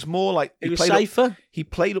 because he was more like he was safer. He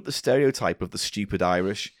played up the stereotype of the stupid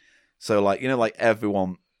Irish. So like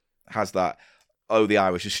everyone has that. Oh, the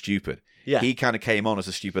Irish are stupid. Yeah. He kind of came on as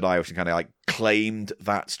a stupid Irish and kind of like claimed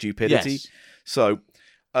that stupidity. Yes. So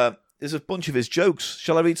there's a bunch of his jokes.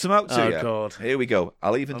 Shall I read some out to you? Oh, God. Here we go.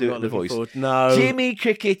 I'll even do it in the voice. No. Jimmy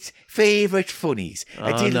Cricket's favourite funnies.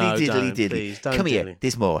 Diddly. Please, don't Come here,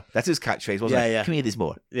 there's more. That's his catchphrase, wasn't it? Yeah. Come here, there's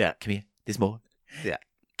more. Yeah. Come here, there's more. Yeah.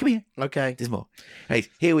 Come here. Okay. There's more. Right,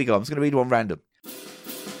 here we go. I'm just going to read one random.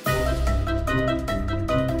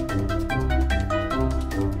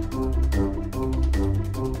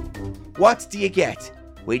 What do you get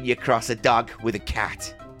when you cross a dog with a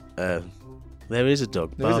cat? There is a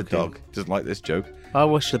dog. There is a dog. Doesn't like this joke. I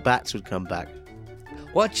wish the bats would come back.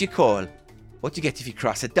 What do you get if you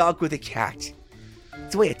cross a dog with a cat?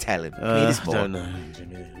 It's a way of telling. I don't know.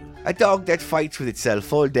 A dog that fights with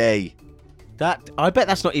itself all day. I bet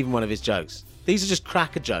that's not even one of his jokes. These are just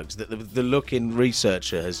cracker jokes that the looking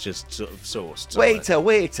researcher has just sort of sourced.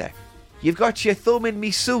 Waiter, you've got your thumb in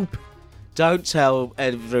me soup. Don't tell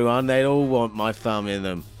everyone, they all want my thumb in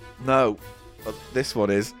them. No, this one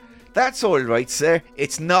is. That's all right, sir.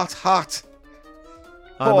 It's not hot.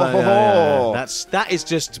 That is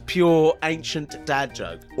just pure ancient dad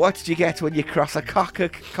joke. What did you get when you cross a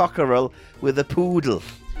cockerel with a poodle?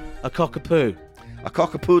 A cockapoo. A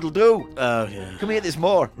cockapoodle do. Oh, yeah. Come here, there's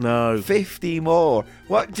more. No. 50 more.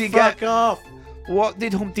 What do you get? Fuck off. Where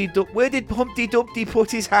did Humpty Dumpty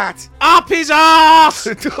put his hat? Up his ass!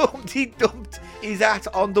 Humpty dumped his hat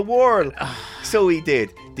on the wall. So he did.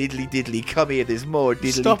 Diddly, come here, there's more.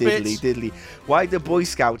 Diddly. Why do Boy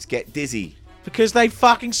Scouts get dizzy? Because they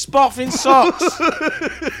fucking spoff in socks.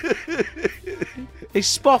 They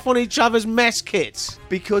spoff on each other's mess kits.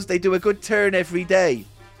 Because they do a good turn every day.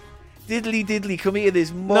 Diddly, come here,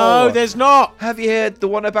 there's more. No, there's not. Have you heard the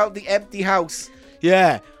one about the empty house?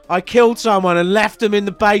 Yeah, I killed someone and left them in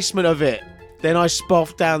the basement of it. Then I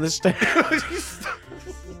spoffed down the stairs.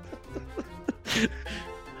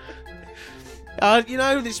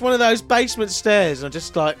 It's one of those basement stairs. I'm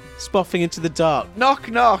just like spoffing into the dark. Knock.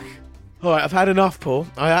 All right, I've had enough, Paul.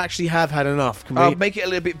 I actually have had enough. Can I'll we... make it a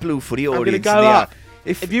little bit blue for the I'm audience. going to go up.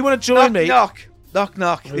 If If you want to join me... Knock. This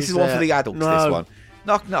Who's is one there? for the adults, No. this one.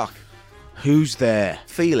 Knock. Who's there?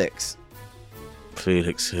 Felix.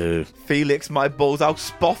 Felix who? Felix, my balls out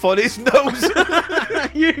spoff on his nose.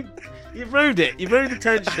 You've ruined it. You've ruined the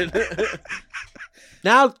tension.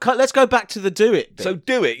 Now, let's go back to the do it bit. So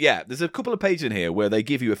do it, yeah. There's a couple of pages in here where they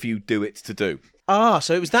give you a few do-its to do.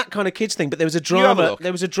 So it was that kind of kids thing, but there was a You have a drama. look.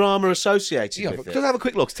 There was a drama associated with Just it. have a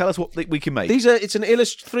quick look. Tell us what we can make.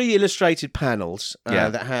 It's 3 illustrated panels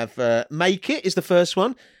that have Make It is the first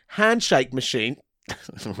one, Handshake Machine.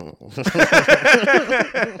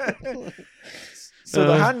 So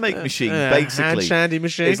the hand make machine basically hand shandy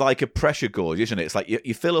machine is like a pressure gauge, isn't it? It's like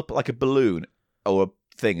you fill up like a balloon or a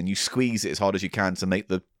thing and you squeeze it as hard as you can to make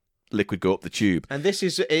the liquid go up the tube. And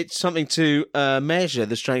it's something to measure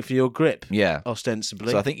the strength of your grip. Yeah.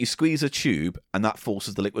 Ostensibly. So I think you squeeze a tube and that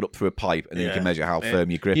forces the liquid up through a pipe and then you can measure how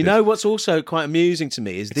firm your grip is. You know what's also quite amusing to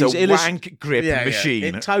me is It's these a wank grip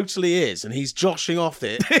machine. It totally is, and he's joshing off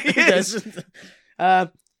it. He is.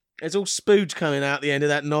 There's all spooge coming out the end of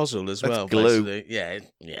that nozzle as well. glue. Basically. Yeah,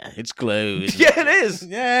 it's glue. Isn't Yeah, it is.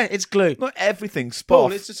 Yeah, it's glue. Not everything's Paul,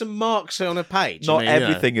 spoff. it's just some marks on a page. Not I mean, you know.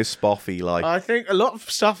 everything is spoffy, like. I think a lot of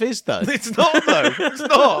stuff is though. It's not, though. It's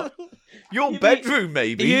not. Your bedroom,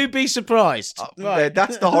 maybe. You'd be surprised. Yeah,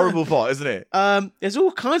 that's the horrible part, isn't it? There's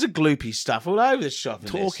all kinds of gloopy stuff all over this shop.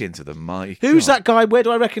 Talking to the mic. Who's that guy? Where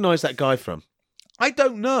do I recognise that guy from? I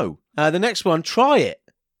don't know. The next one, Try It.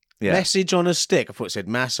 Yeah. Message on a stick. I thought it said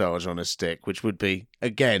massage on a stick, which would be,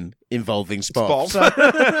 again, involving spots.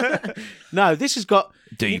 No, this has got...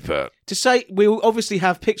 Deeper. To say, we'll obviously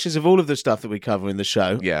have pictures of all of the stuff that we cover in the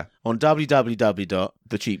show. Yeah. On thecheapshow.co.uk.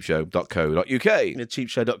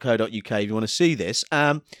 thecheapshow.co.uk if you want to see this.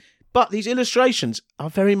 But these illustrations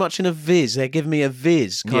are very much in a viz. They're giving me a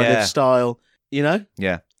viz kind of style, you know?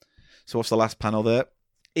 Yeah. So what's the last panel there?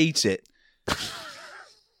 Eat it.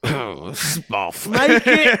 Spoff. Make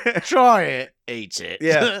it, try it, eat it.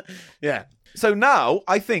 Yeah. Yeah. So now,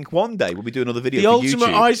 I think one day we'll be doing another video The for ultimate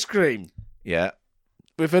YouTube. ice cream. Yeah.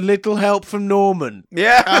 With a little help from Norman.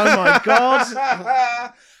 Yeah. Oh my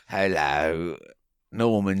God. Hello.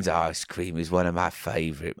 Norman's ice cream is one of my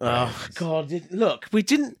favourite brands. Oh God! Look, we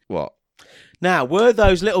didn't. What? Now, were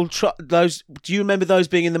those little those? Do you remember those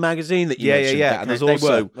being in the magazine that you mentioned? Yeah. And there's They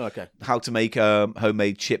also were. Okay. how to make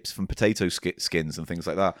homemade chips from potato skins and things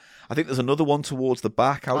like that. I think there's another one towards the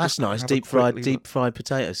back. That's nice. Deep fried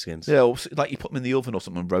potato skins. Yeah, or like you put them in the oven or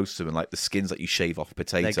something and roast them, and like the skins that you shave off a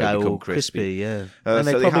potato They go become all crispy. Yeah, so and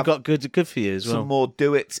they they probably have got good for you as well. Some more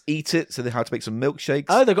do it, eat it. So they how to make some milkshakes.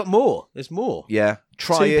 Oh, they got more. There's more. Yeah,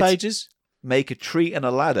 try 2 it. pages. Make a tree and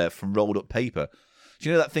a ladder from rolled up paper. Do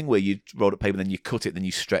you know that thing where you roll up paper, then you cut it, then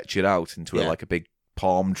you stretch it out into like a big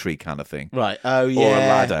palm tree kind of thing? Right. Oh yeah. Or a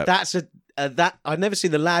ladder. That's that. I've never seen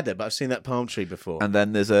the ladder, but I've seen that palm tree before. And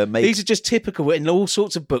then there's a make. These are just typical in all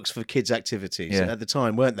sorts of books for kids' activities at the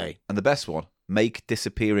time, weren't they? And the best one, make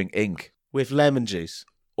disappearing ink. With lemon juice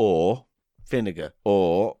Or vinegar.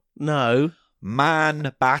 No.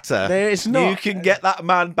 Man batter. There is not. You can get that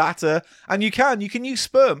man batter, and you can use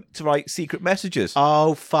sperm to write secret messages.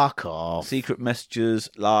 Oh, fuck off. Secret messages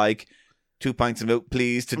like 2 pints of milk,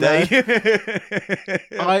 please, today.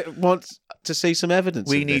 I want to see some evidence.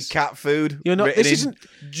 We of need this. cat food. You're not. written This in isn't.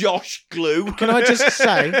 Josh Glue. Can I just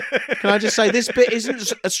say this bit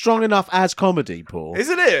isn't strong enough as comedy, Paul?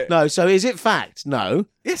 Isn't it? No. So is it fact? No.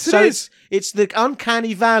 Yes, so it is. It's the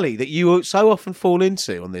uncanny valley that you so often fall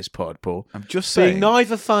into on this pod, Paul. I'm just Being saying.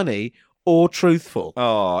 neither funny or truthful.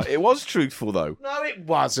 Oh, it was truthful though. No, it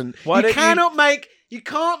wasn't. Why don't You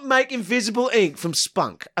can't make invisible ink from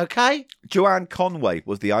spunk, okay? Joanne Conway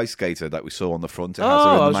was the ice skater that we saw on the front. It has I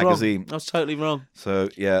her in was the magazine. wrong. I was totally wrong. So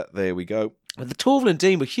yeah, there we go. But the Torval and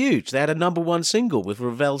Dean were huge. They had a #1 single with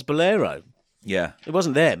Ravel's Bolero. Yeah. It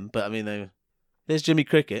wasn't them, but I mean, there's Jimmy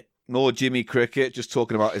Cricket. More Jimmy Cricket, just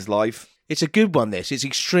talking about his life. It's a good one, this. It's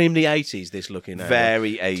extremely 80s, this looking at.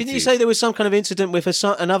 Very 80s. Didn't you say there was some kind of incident with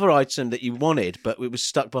another item that you wanted, but it was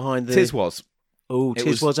stuck behind the... Tis was. Oh,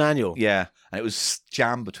 Tis was annual. Yeah, and it was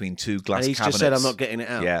jammed between two glass And he's cabinets. just said, I'm not getting it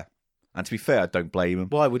out. Yeah. And to be fair, I don't blame him.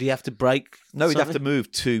 Why? Would he have to break No, he'd have to something? move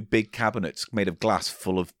 2 big cabinets made of glass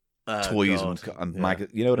full of toys God. and Yeah.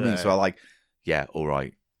 magazines. You know what I mean? Yeah. So I yeah, all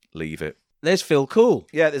right, leave it. There's Phil Cool.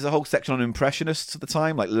 Yeah, there's a whole section on impressionists at the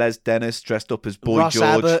time, like Les Dennis dressed up as Boy Ross George.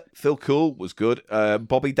 Abbott. Phil Cool was good.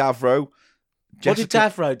 Bobby Davro. What did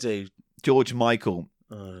Davro do? George Michael.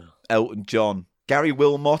 Elton John. Gary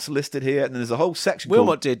Wilmot listed here, and then there's a whole section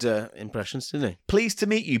Wilmot called did impressions, didn't he? Pleased to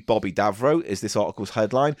meet you, Bobby Davro, is this article's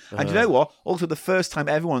headline. And you know what? Also, the first time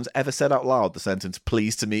everyone's ever said out loud the sentence,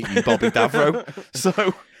 pleased to meet you, Bobby Davro.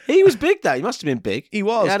 So... He was big, though. He must have been big. He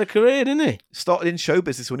was. He had a career, didn't he? Started in show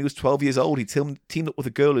business when he was 12 years old. He teamed up with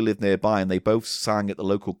a girl who lived nearby, and they both sang at the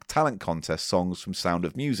local talent contest songs from Sound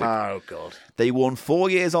of Music. Oh, God. They won 4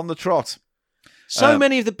 years on the trot. So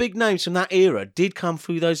many of the big names from that era did come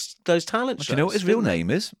through those talent shows. Do you know what his real name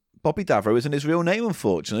is? Bobby Davro isn't his real name,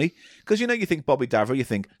 unfortunately. Because, you think Bobby Davro, you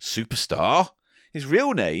think superstar. His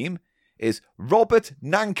real name is Robert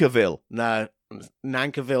Nankerville. No.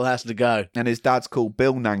 Nankerville has to go. And his dad's called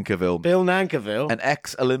Bill Nankerville. Bill Nankerville. An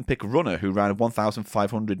ex-Olympic runner who ran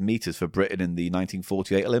 1,500 metres for Britain in the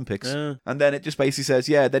 1948 Olympics. And then it just basically says,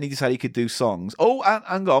 then he decided he could do songs. Oh, and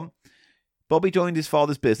hang on. Bobby joined his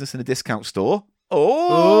father's business in a discount store.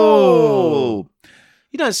 Oh!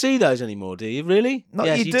 You don't see those anymore, do you? Really?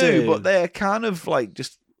 Yes, you do, but they're kind of like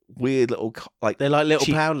just weird little... They're like little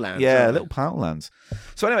cheap, Poundlands. Yeah, little Poundlands.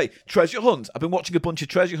 So anyway, Treasure Hunt. I've been watching a bunch of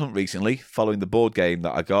Treasure Hunt recently, following the board game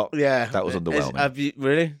that I got. Yeah. That was underwhelming. Have you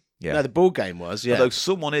really? Yeah. No, the board game was, yeah. Although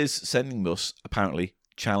someone is sending us, apparently,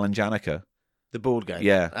 Challenge Annika. The board game?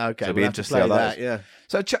 Yeah. Okay, So it'll be interesting how that is. yeah.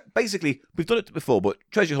 So basically, we've done it before, but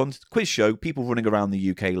Treasure Hunt, quiz show, people running around the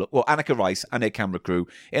UK. Annika Rice and her camera crew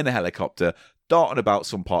in a helicopter, darting about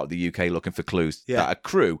some part of the UK looking for clues that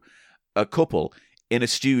a couple in a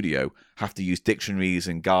studio have to use dictionaries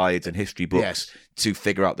and guides and history books to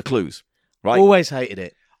figure out the clues. Right? Always hated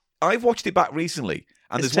it. I've watched it back recently.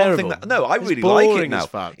 And It's there's terrible. one thing that... No, I It's really like it boring now. as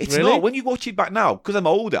fuck. It's Really? not. When you watch it back now, because I'm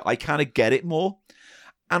older, I kind of get it more.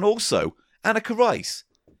 And also, Annika Rice,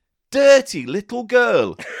 dirty little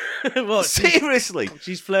girl. What? Seriously.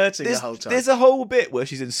 She's flirting the whole time. There's a whole bit where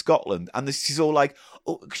she's in Scotland and she's all like,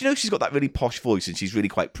 she's got that really posh voice and she's really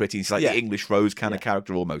quite pretty. And she's like the English Rose kind of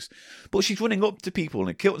character almost. But she's running up to people in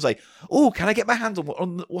a kilt and say, oh, can I get my hands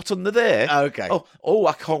on what's under there? Okay. Oh,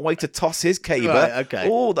 I can't wait to toss his caber. Right, okay.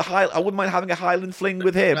 Oh, I wouldn't mind having a Highland fling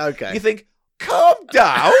with him. Okay. You think, calm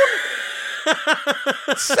down.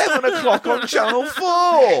 7 o'clock on Channel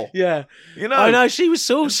 4. Yeah. I know, she was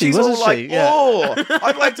saucy, she's wasn't all like, she? Yeah.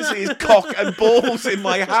 I'd like to see his cock and balls in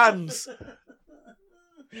my hands.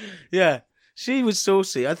 Yeah. She was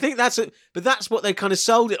saucy. I think that's what they kind of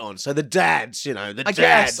sold it on. So the dads, I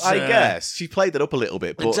guess. She played it up a little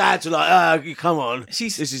bit. The But dads were like, come on.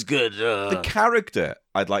 This is good. The character,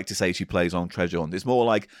 I'd like to say she plays on Treasure Hunt, is more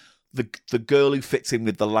like the girl who fits in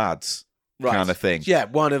with the lads. Right. Kind of thing. Yeah,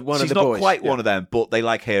 one of the boys. She's not quite one of them, but they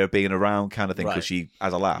like her being around, kind of thing, because she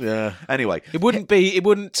has a laugh. Yeah. Anyway, it wouldn't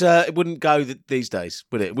go these days,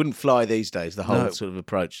 would it? It wouldn't fly these days. The whole sort of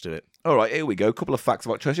approach to it. All right, here we go. A couple of facts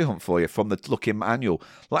about Treasure Hunt for you from the Looking Manual.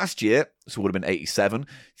 Last year, so it would have been 87,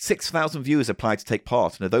 6,000 viewers applied to take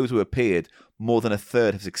part, and of those who appeared, more than a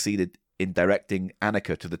third have succeeded in directing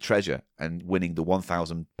Annika to the treasure and winning the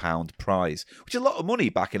 £1,000 prize, which is a lot of money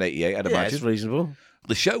back in 88, I'd imagine. It's reasonable.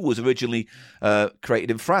 The show was originally created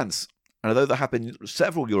in France, and although there have been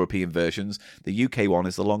several European versions, the UK one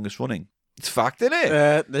is the longest running. It's fact, isn't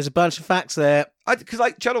it? There's a bunch of facts there.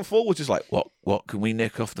 Because Channel 4 was just like, what can we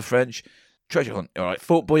nick off the French? Treasure Hunt, all right.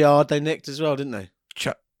 Fort Boyard they nicked as well, didn't they?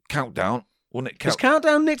 Countdown, wasn't it? Was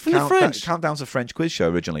Countdown nicked from the French? Countdown's a French quiz show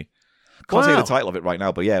originally. Can't say the title of it right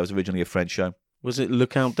now, but yeah, it was originally a French show. Was it Le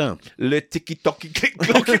Countdown? Le Tiki-Toki Click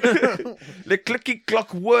Clock. Le Clicky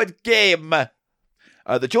Clock Word Game.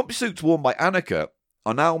 The jumpsuits worn by Annika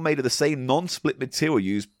are now made of the same non-split material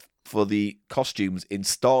used for the costumes in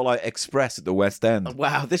Starlight Express at the West End.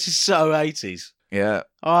 Wow, this is so 80s. Yeah.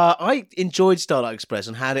 I enjoyed Starlight Express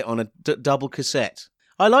and had it on a double cassette.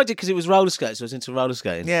 I liked it because it was roller skates, so I was into roller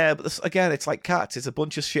skating. Yeah, but again, it's like Cats. It's a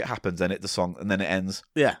bunch of shit happens in it, the song, and then it ends.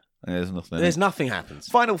 Yeah. And there's nothing. There's nothing happens.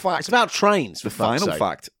 Final fact. It's about trains, for The final fuck's sake.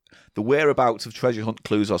 fact. The whereabouts of Treasure Hunt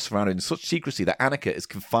clues are surrounded in such secrecy that Annika is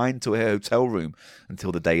confined to her hotel room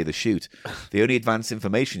until the day of the shoot. The only advanced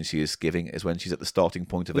information she is giving is when she's at the starting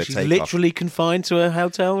point of her She's takeoff. literally confined to her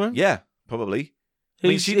hotel room? Yeah, probably.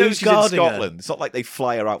 Who's- she knows who's she's in guarding her? Scotland. It's not like they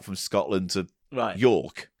fly her out from Scotland to Right.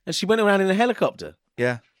 York. And she went around in a helicopter?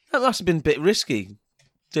 Yeah. That must have been a bit risky.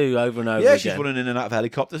 Do over and over Yeah, again. she's running in and out of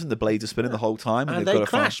helicopters and the blades are spinning the whole time. And they've they got to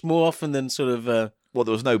crash more often than sort of... Well,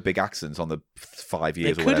 there was no big accidents on the 5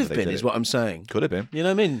 years It or could whatever have they been, did is it. what I'm saying. Could have been. You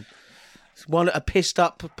know what I mean? A pissed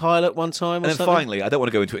up pilot one time or And then something. finally, I don't want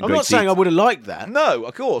to go into it in I'm great not saying I detail. would have liked that. No,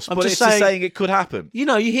 of course. I'm but just it's just saying- saying it could happen. You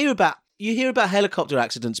know, you hear about helicopter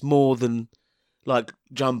accidents more than like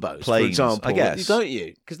jumbos, for Planes, example. I guess. Don't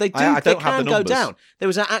you? Because they do. I they don't have can the go numbers. down. There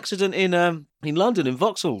was that accident in London, in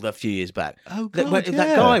Vauxhall, a few years back. Oh, That God, that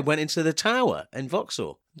yeah. guy went into the tower in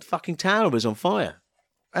Vauxhall. The fucking tower was on fire.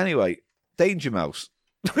 Anyway, Danger Mouse.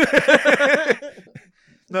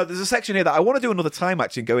 No, there's a section here that I want to do another time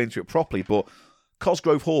actually and go into it properly, but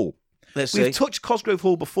Cosgrove Hall. Let's We've see. touched Cosgrove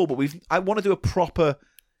Hall before, but I want to do a proper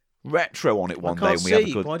retro on it one day I when can't we have a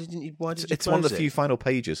see. good. Why did you It's one of the close few it? final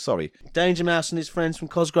pages. Sorry, Danger Mouse and his friends from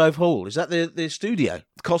Cosgrove Hall. Is that the studio?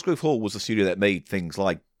 Cosgrove Hall was the studio that made things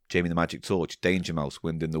like Jamie and the Magic Torch, Danger Mouse,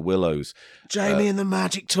 Wind in the Willows. Jamie and the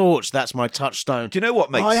Magic Torch. That's my touchstone. Do you know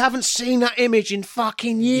what, mate? I haven't seen that image in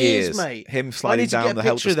fucking years, mate. Him I sliding need to down get the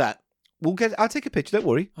a picture of that. I'll take a picture. Don't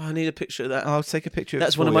worry. I need a picture of that. I'll take a picture.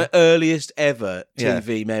 That's for one of you. my earliest ever Yeah.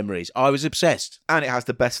 TV memories. I was obsessed. And it has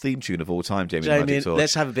the best theme tune of all time, Jamie and the Jamie, Magic Torch.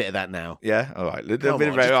 let's have a bit of that now. Yeah, all right. Come on,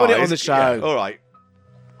 just put it on the show. Yeah, all right.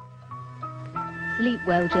 Sleep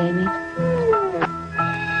well, Jamie.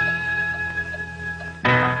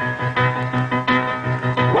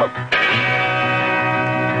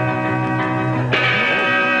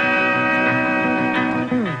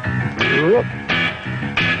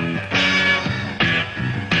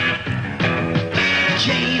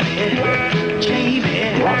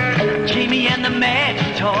 Jamie and the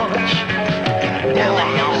Magic Torch. Down the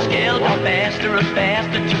hill, scale, go faster and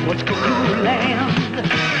faster towards Cuckoo Land.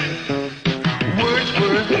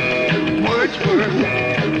 Wordsworth,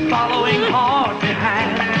 following hard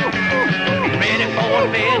behind. Ready for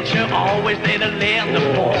adventure, always ready to lend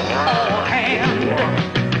a all hand.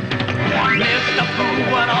 Mr.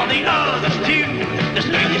 Fool, what are the others too? The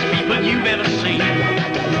strangest people you've ever seen.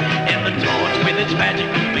 And the torch with its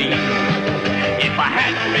magical beam. If I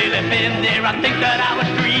hadn't really been there, I think that I was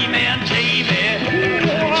dreaming.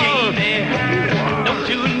 Jamie, no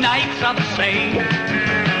two nights are the same.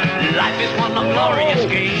 Life is one glorious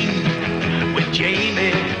game with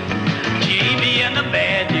Jamie and the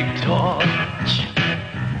Magic Torch.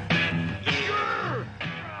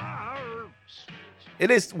 It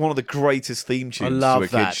is one of the greatest theme tunes love to a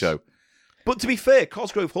that. kids show. But to be fair,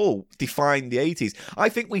 Cosgrove Hall defined the 80s. I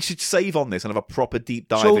think we should save on this and have a proper deep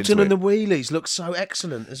dive Charlton into and it. the Wheelies look so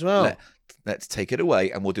excellent as well. Let's take it away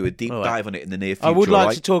and we'll do a deep All right. dive on it in the near future. I would like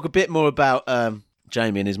right? to talk a bit more about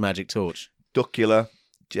Jamie and his Magic Torch. Duckula,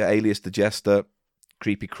 Alias the Jester,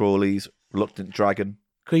 Creepy Crawlies, Reluctant Dragon.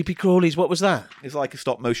 Creepy Crawlies, what was that? It's like a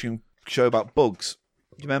stop motion show about bugs.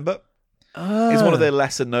 Do you remember? Oh, It's one of their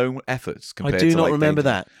lesser known efforts. I Compared do to, not like, remember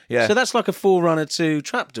Danger. that. Yeah. So that's like a forerunner to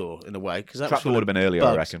Trapdoor in a way. Because Trapdoor would have been earlier,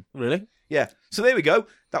 I reckon. Really? Yeah. So there we go.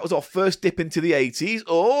 That was our first dip into the 80s.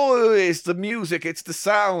 Oh, it's the music, it's the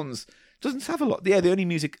sounds. Doesn't have a lot. Yeah, the only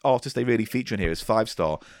music artist they really feature in here is Five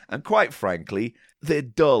Star. And quite frankly, they're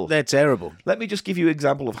dull. They're terrible. Let me just give you an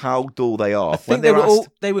example of how dull they are. I think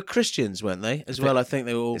they were Christians, weren't they? As well, I think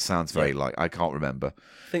they were all. It sounds very like, I can't remember.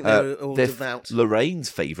 I think they were all they're devout.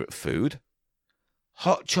 Lorraine's favourite food,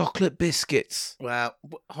 hot chocolate biscuits. Wow,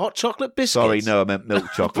 hot chocolate biscuits. Sorry, no, I meant milk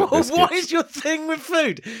chocolate biscuits. What is your thing with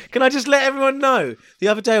food? Can I just let everyone know? The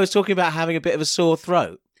other day I was talking about having a bit of a sore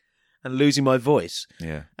throat and losing my voice.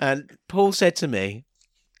 Yeah. And Paul said to me,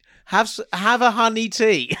 have a honey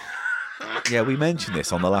tea. Yeah, we mentioned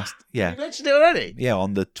this on the last. Yeah. You mentioned it already? Yeah,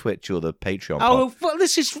 on the Twitch or the Patreon. Oh, pod. well,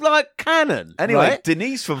 this is like canon. Anyway, right?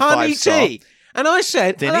 Denise from honey Five Star. tea. And I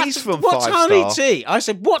said, Denise "That's- from what's Five honey Star. tea? I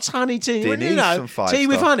said, what's honey tea? Well, Denise from Five tea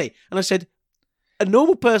with Star. honey. And I said, a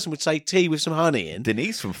normal person would say tea with some honey in.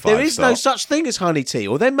 Denise from Five There is Star. no such thing as honey tea.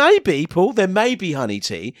 Or there may be, Paul, there may be honey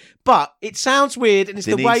tea, but it sounds weird and it's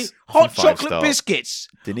the way Denise hot from Five chocolate Star. biscuits.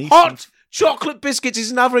 Denise Hot from- chocolate biscuits is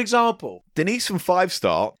another example. Denise from Five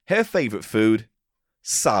Star, her favourite food,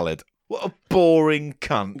 salad. What a boring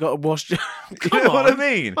cunt. Got to wash. You Come know what I on.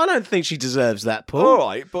 mean? I don't think she deserves that, Paul. All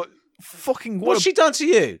right, but fucking what What's a she done to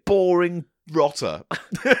you? boring rotter.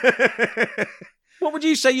 What would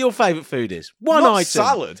you say your favourite food is? One Not item.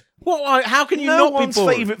 salad. What? How can you No not one's be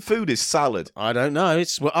bored? favourite food is salad. I don't know.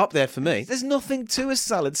 It's up there for me. There's nothing to a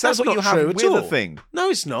salad. That's That's what not you have true at with all. a thing. No,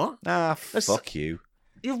 it's not. Ah, That's- fuck you.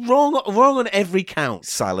 You're wrong on every count.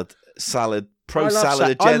 Salad. I Pro-salad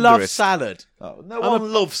love agenderist. I love salad. Oh, no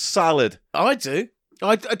one loves salad. I do.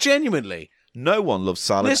 I genuinely. No one loves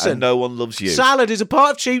salad Listen, and no one loves you. Salad is a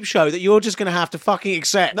part of Cheap Show that you're just going to have to fucking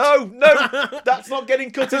accept. No, that's not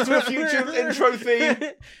getting cut into a future intro theme.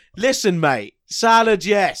 Listen, mate. Salad,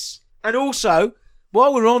 yes. And also,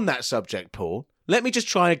 while we're on that subject, Paul, let me just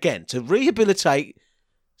try again to rehabilitate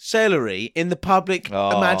celery in the public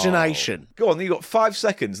imagination. Go on, you've got 5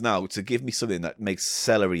 seconds now to give me something that makes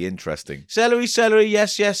celery interesting. Celery,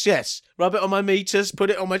 yes, yes, yes. Rub it on my meters, put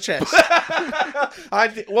it on my chest.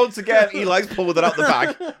 Once again, Eli's pulled it out the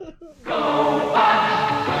bag.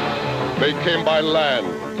 They came by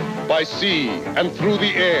land, by sea, and through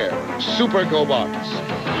the air. Super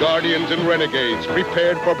GoBots, guardians and renegades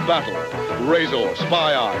prepared for battle. Razor,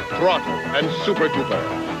 Spy Eye, Throttle, and Super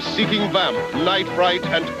Duper, seeking Vamp, Night Fright,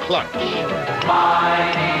 and Clutch.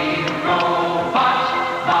 Mighty robots,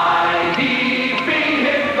 mighty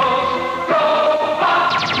vehicles,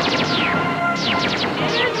 robots.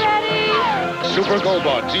 Here, Daddy. Super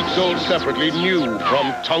GoBots, each sold separately, new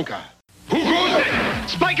from Tonka. Who goes there?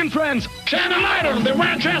 Spike and friends. Shine a light on them. They're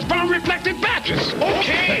wearing transform reflective badges.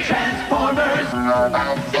 Okay. Transformers.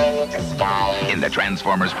 In the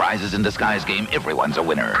Transformers Prizes in Disguise game, everyone's a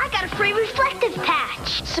winner. I got a free reflective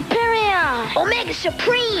patch. Superior. Omega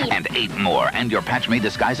Supreme. And 8 more. And your patch may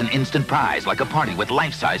disguise an instant prize, like a party with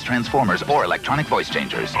life-size Transformers or electronic voice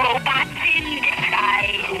changers.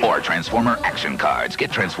 Or Transformer action cards. Get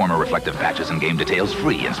Transformer reflective patches and game details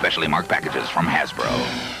free in specially marked packages from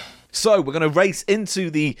Hasbro. So we're going to race into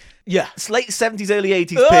the late 70s, early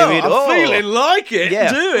 80s Oh, period. I'm feeling like it.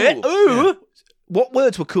 Yeah. Do it. Ooh. Yeah. What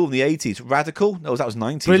words were cool in the 80s? Radical? No, that was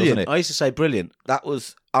 90s, Brilliant. wasn't it? I used to say brilliant. That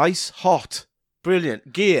was ice hot.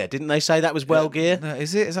 Brilliant. Gear. Didn't they say that was well gear? No,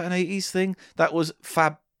 is it? Is that an 80s thing? That was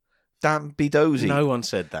Fab Dabby Dozy. No one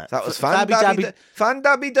said that. That was Fan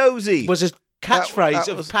Dabby Dozy. was a catchphrase that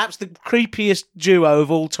of was- perhaps the creepiest duo of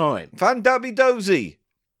all time. Fan Dabby Dozy.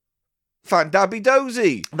 Fan Dabby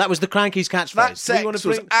Dozy. That was the Crankies catchphrase. That Do sex you want to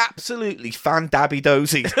was bring absolutely Fan Dabby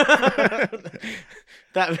Dozy.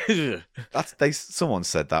 that? Someone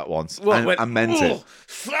said that once What, and, and meant it.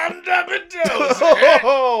 Fan Dabby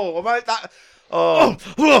Oh, about that. Oh,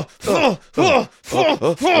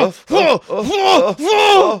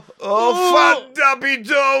 Fan Dabby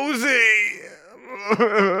Dozy.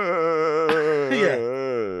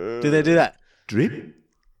 Yeah. Do they do that? Drip.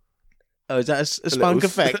 Oh, is that a spunk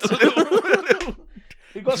effect?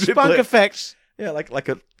 You've got Drip spunk lip. effects. Yeah, like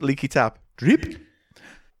a leaky tap. Drip.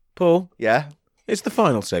 Paul, Yeah. it's the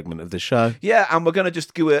final segment of the show. Yeah, and we're going to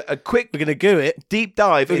just do a quick We're going to go it. deep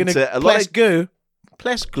dive We're going into to a lot press of... goo.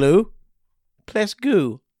 Press glue. Press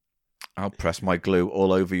goo. I'll press my glue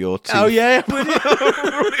all over your teeth. Oh, yeah.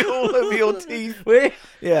 all over your teeth. We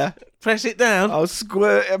Yeah. press it down. I'll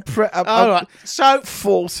squirt and All right. So,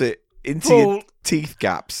 force it into Paul. your teeth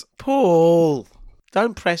gaps. Paul,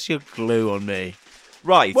 don't press your glue on me.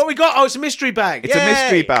 Right. What we got? Oh, it's a mystery bag. It's a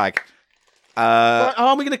mystery bag. Right,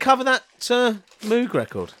 are we going to cover that Moog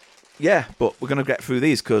record? Yeah, but we're going to get through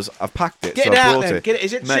these because I've packed it. Get so it I out brought then. it. Get it.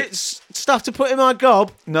 Is it Mate, stuff to put in my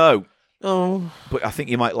gob? No, Oh, but I think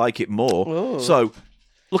you might like it more. Oh. So,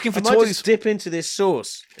 looking for I might toys. just dip into this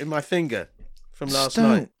sauce in my finger from last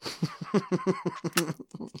Don't. night.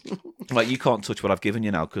 Like, you can't touch what I've given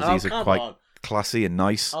you now because Oh, these are come quite on. classy and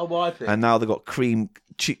nice. I'll wipe it. And now they've got cream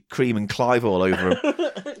and Clive all over them.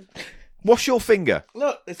 Wash your finger.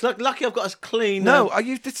 Look, it's lucky I've got a clean. No,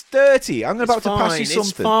 it's dirty. I'm about to pass you something.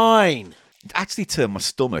 It's fine. It actually turned my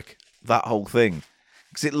stomach, that whole thing.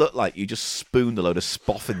 Because it looked like you just spooned a load of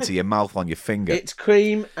spoff into your mouth on your finger. It's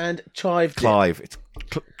cream and chive. Dip. Clive. It's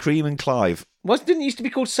cream and Clive. Didn't it used to be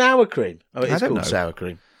called sour cream? Oh, it I is don't called know. sour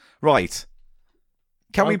cream. Right.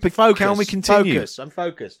 Can we focus? continue? Focus. I'm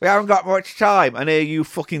focused. We haven't got much time, and here you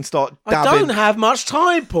fucking start dabbing. I don't have much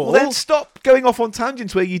time, Paul. Well, then stop going off on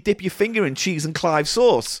tangents where you dip your finger in cheese and Clive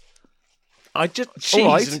sauce. I just All cheese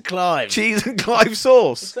right. and Clive. Cheese and Clive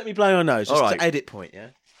sauce. Just let me blow your nose. Just All right. to edit point, yeah.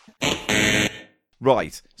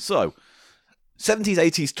 Right. So, 70s,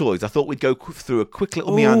 80s toys. I thought we'd go through a quick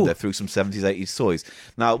little Ooh. meander through some 70s, 80s toys.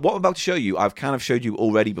 Now, what I'm about to show you, I've kind of showed you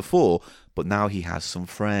already before, but now he has some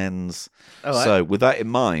friends. All right. So, with that in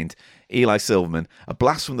mind, Eli Silverman, a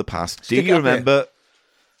blast from the past. Stick Do you it up here. remember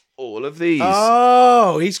all of these?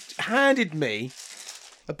 Oh, he's handed me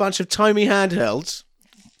a bunch of Tommy handhelds.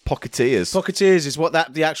 Pocketeers. Pocketeers is what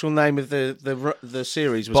the actual name of the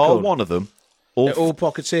series was Bar called. one of them. They're all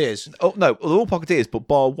Pocketeers. Oh no, they're all Pocketeers, but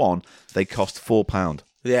bar one, they cost £4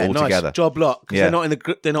 Yeah, altogether. nice job lot. Because Yeah.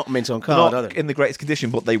 they're not mint on card, are Not they? in the greatest condition,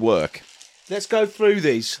 but they work. Let's go through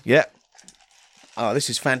these. Yeah. Oh, this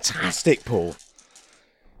is fantastic, Paul.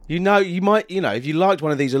 You might, if you liked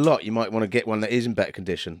one of these a lot, you might want to get one that is in better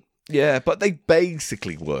condition. Yeah, but they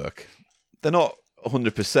basically work. They're not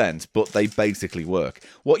 100%, but they basically work.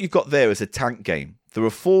 What you've got there is a tank game. There are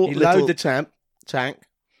four You little... load the tank,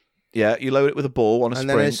 Yeah, you load it with a ball on a and spring.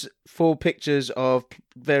 then there's 4 pictures of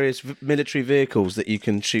various military vehicles that you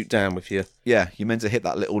can shoot down with your... Yeah, you're meant to hit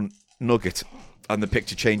that little nugget And the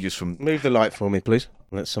picture changes from... Move the light for me, please.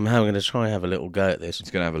 Somehow I'm going to try and have a little go at this.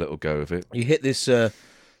 It's going to have a little go of it. You hit this...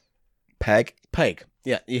 Peg.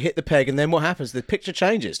 Yeah, you hit the peg, and then what happens? The picture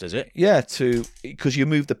changes, does it? Yeah, because you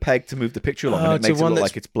move the peg to move the picture along, and it makes it look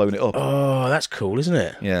like it's blown it up. Oh, that's cool, isn't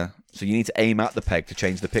it? Yeah. So you need to aim at the peg to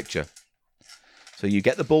change the picture. So you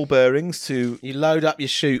get the ball bearings to... You load up your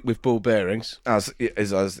chute with ball bearings. As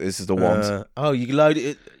this is the wand. You load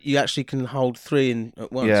it... You actually can hold 3 in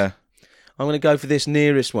at once. Yeah. I'm going to go for this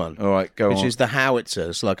nearest one. All right, go on. Which is the howitzer.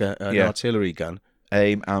 It's like an artillery gun.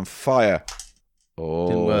 Aim and fire. Oh,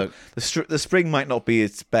 didn't work. The spring might not be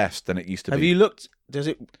its best than it used to be. Have you looked?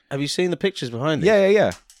 Have you seen the pictures behind it?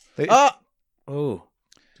 Yeah. Oh,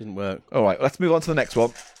 didn't work. All right, let's move on to the next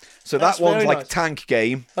one. So that one's like tank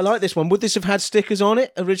game. I like this one. Would this have had stickers on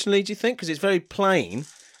it originally? Do you think? Because it's very plain.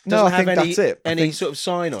 No, I think that's it. Any sort of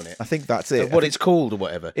sign on it? I think that's it. Of what it's called or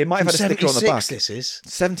whatever. It might have had a sticker on the back. This is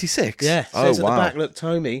 76. Yeah. Says at the back. Look,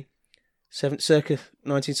 Tomy, circa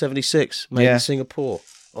 1976, made in Singapore.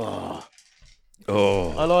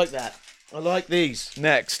 Oh, I like that. I like these.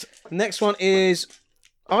 Next one is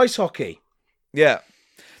ice hockey. Yeah.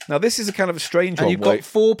 Now this is a kind of a strange one. And you've got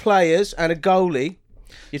 4 players and a goalie.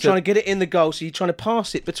 You're trying to get it in the goal, so you're trying to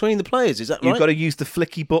pass it between the players. Is that right? You've got to use the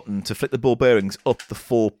flicky button to flick the ball bearings up the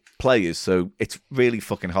 4 players. So it's really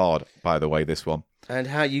fucking hard, by the way, this one. And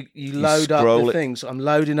how you load up the things. I'm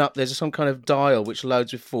loading up. There's some kind of dial which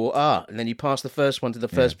loads with 4. And then you pass the first one to the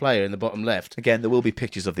first player in the bottom left. Again, there will be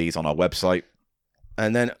pictures of these on our website.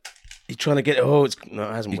 And then you're trying to get it. Oh, it hasn't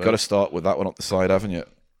worked. You've got to start with that one up the side, haven't you?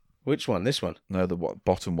 Which one? This one? No, the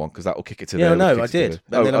bottom one, because that will kick it to there. Yeah, no, I did.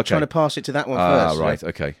 And then I'm trying to pass it to that one first. Right,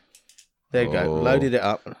 okay. There you go. Loaded it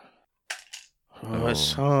up. Oh,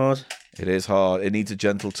 it's hard. It is hard. It needs a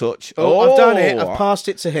gentle touch. I've done it. I've passed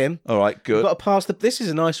it to him. All right, good. You've got to pass the... This is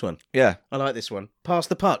a nice one. Yeah. I like this one. Pass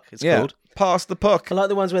the puck, it's called. Pass the puck. I like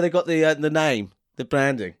the ones where they got the name, the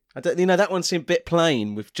branding. That one seemed a bit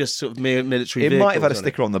plain with just sort of military vehicles. It might have had a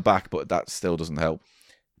sticker on the back, but that still doesn't help.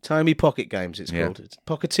 Tomy Pocket Games, it's called. It's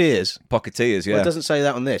Pocketeers. Pocketeers, yeah. Well, it doesn't say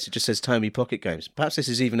that on this. It just says Tomy Pocket Games. Perhaps this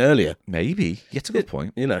is even earlier. Maybe. Yeah, it's a good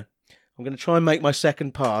point. You know. I'm going to try and make my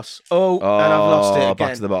second pass. Oh, and I've lost it again.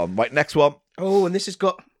 Back to the bottom. Right, next one. Oh, and this has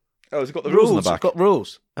got... Oh, it's got the rules on the back. It's got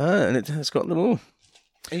rules. And it's got them all.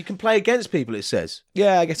 And you can play against people, it says.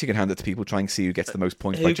 Yeah, I guess you can hand it to people, try and see who gets the most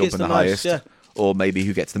points by jumping the highest. Yeah. Or maybe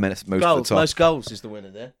who gets the most goals. at the top. Most goals is the winner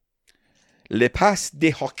there. Le Passe de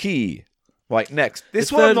Hockey. Right, next. This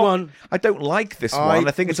the third one, I don't like this one.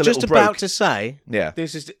 I think it's a little broke. I was just about to say, yeah,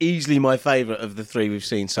 this is easily my favourite of the 3 we've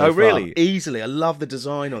seen so far. Oh, really? Easily. I love the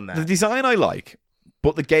design on that. The design I like,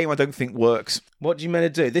 but the game I don't think works. What do you mean to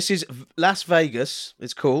do? This is Las Vegas,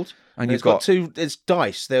 it's called. And you've got 2, it's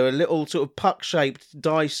dice. There are little sort of puck-shaped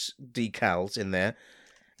dice decals in there.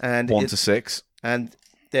 And 1 to 6. And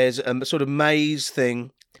there's a sort of maze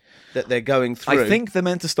thing that they're going through. I think they're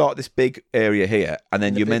meant to start this big area here, and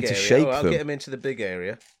then you're meant to shake them. I'll get them into the big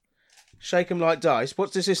area. Shake them like dice.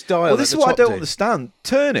 What does this dial? Well, this is what I don't understand.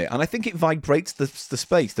 Turn it, and I think it vibrates the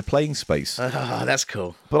space, the playing space. That's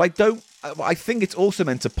cool. But I don't. I think it's also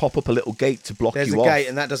meant to pop up a little gate to block you off. There's a gate,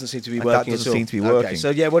 and that doesn't seem to be working. That doesn't seem to be working. Okay, so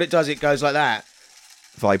yeah, what it does, it goes like that.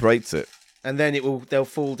 Vibrates it, and then they'll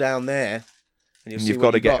fall down there. And you've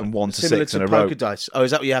got to get them 1 to 6 in a row. Poker dice. Oh,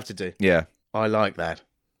 is that what you have to do? Yeah, I like that.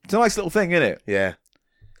 It's a nice little thing, isn't it? Yeah.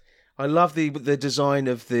 I love the design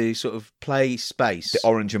of the sort of play space. The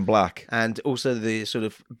orange and black. And also the sort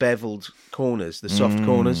of beveled corners, the soft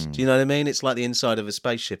corners. Do you know what I mean? It's like the inside of a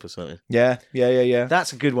spaceship or something. Yeah.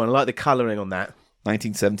 That's a good one. I like the colouring on that.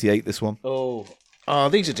 1978, this one. Oh,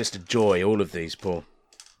 these are just a joy, all of these, Paul.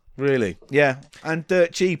 Really? Yeah. And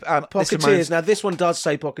dirt cheap. And Pocketeers. Now, this one does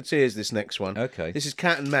say Pocketeers, this next one. Okay. This is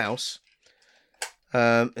Cat and Mouse.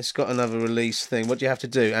 It's got another release thing. What do you have to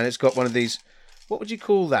do? And it's got one of these... What would you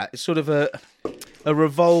call that? It's sort of a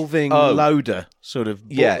revolving loader, sort of.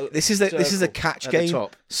 Yeah, this is a catch game.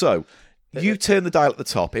 So you turn the dial at the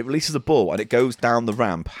top, it releases a ball, and it goes down the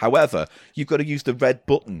ramp. However, you've got to use the red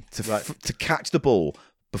button to catch the ball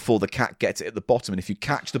before the cat gets it at the bottom. And if you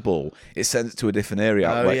catch the ball, it sends it to a different area.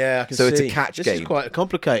 I can see. It's a catch game. This is quite a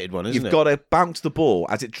complicated one, isn't it? You've got to bounce the ball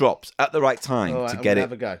as it drops at the right time to get it.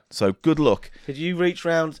 Have a go. So good luck. Could you reach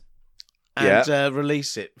round? And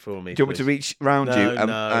release it for me. Do you want me to reach round you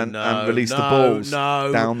and release the balls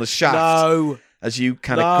down the shaft as you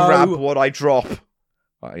kind of grab what I drop?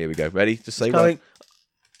 Right, here we go. Ready? Just say one.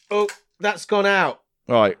 Oh, that's gone out.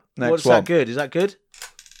 Right, next What's one. That good? Is that good?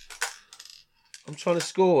 I'm trying to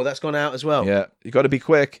score. That's gone out as well. Yeah, you got to be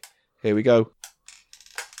quick. Here we go.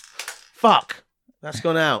 Fuck. That's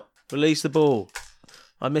gone out. Release the ball.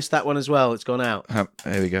 I missed that one as well. It's gone out.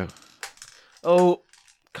 Here we go. Oh,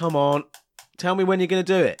 come on. Tell me when you're going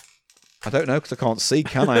to do it. I don't know because I can't see,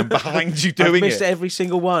 can I? I'm behind you I've doing missed it. every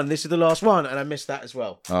single one. This is the last one, and I missed that as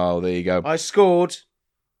well. Oh, there you go. I scored.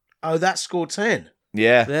 Oh, that scored 10.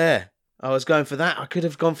 Yeah. There. I was going for that. I could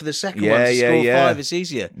have gone for the second Yeah, one to yeah, score yeah. 5. It's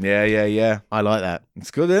easier. Yeah. I like that.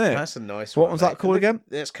 It's good, isn't it? That's a nice one. What was that called again?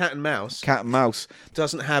 It's Cat and Mouse. Cat and Mouse.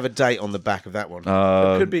 Doesn't have a date on the back of that one.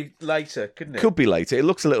 It could be later, couldn't it? Could be later. It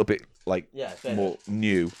looks a little bit like fair more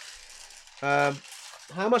new.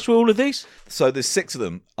 How much were all of these? So there's 6 of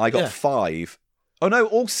them. I got 5. Oh no,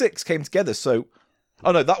 all 6 came together. So,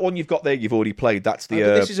 oh no, that one you've got there, you've already played. That's the.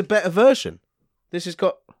 But this is a better version. This has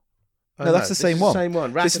got. No, that's the same one. Same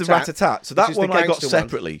one. This is the Rat-a-tat. So that one I got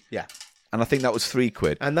separately. One. Yeah. And I think that was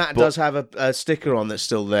 £3. And that does have a sticker on that's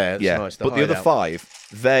still there. It's nice. But the other 5,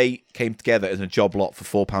 they came together as a job lot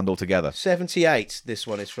for £4 altogether. 78. This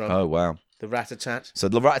one is from. Oh wow. The Rat-a-tat. So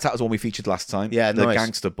the Rat-a-tat was the one we featured last time. Yeah, the nice.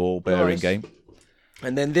 gangster ball bearing game.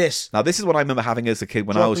 And then this. Now this is what I remember having as a kid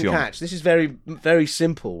when I was young. Catch. This is very, very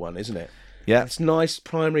simple one, isn't it? Yeah. It's nice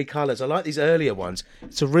primary colours. I like these earlier ones.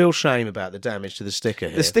 It's a real shame about the damage to the sticker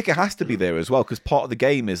here. The sticker has to be there as well because part of the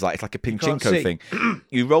game is like it's like a Pinchinko thing.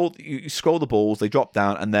 You scroll the balls, they drop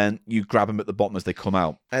down, and then you grab them at the bottom as they come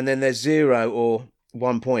out. And then there's 0 or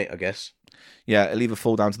 1 point, I guess. Yeah, it'll either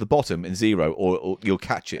fall down to the bottom in 0, or you'll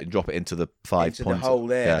catch it and drop it into the 5 into points. the hole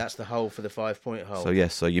there. Yeah. That's the hole for the 5-point hole. So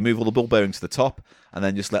so you move all the ball bearings to the top, and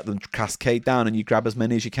then just let them cascade down, and you grab as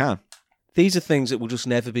many as you can. These are things that will just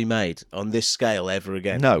never be made on this scale ever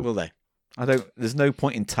again. No, will they? There's no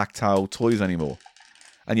point in tactile toys anymore.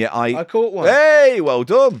 And yet I caught one. Hey, well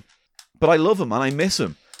done. But I love them and I miss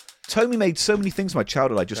them. Tomy made so many things in my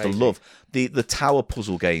childhood I just love. The tower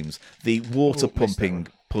puzzle games, the water pumping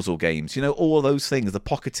puzzle games, all of those things, the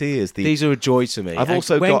Pocketeers. These are a joy to me. I've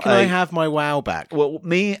also when got can I have my WoW back? Well,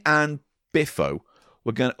 me and Biffo,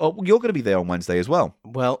 you're going to be there on Wednesday as well.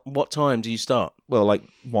 Well, what time do you start? Well, like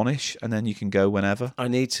 1ish, and then you can go whenever. I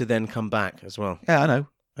need to then come back as well. Yeah, I know.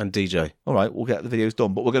 And DJ. All right, we'll get the videos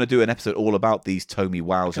done, but we're going to do an episode all about these Tomy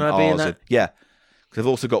Wows Can and I be in R's. that? Yeah, because I've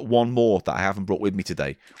also got one more that I haven't brought with me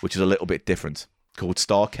today, which is a little bit different, called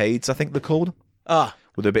Starcades, I think they're called.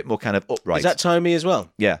 With a bit more kind of upright. Is that Tomy as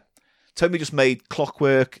well? Yeah. Tomy just made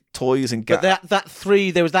Clockwork, toys, and... But that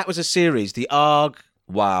 3, that was a series, the ARG...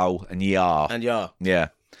 Wow, and Yar. And Yar. Yeah.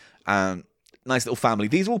 And nice little family.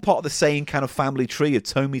 These are all part of the same kind of family tree of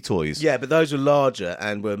Tomy toys. Yeah, but those were larger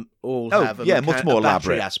and were all have a much more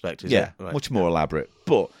elaborate aspect. Is it? Right. Much more elaborate.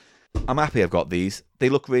 But I'm happy I've got these. They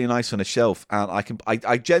look really nice on a shelf, and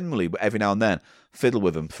I generally, every now and then, fiddle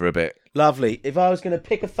with them for a bit. Lovely. If I was going to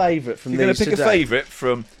pick a favourite from You're these going to pick today, a favourite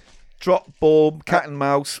from Drop Bomb, Cat and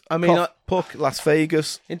Mouse, Puck, Las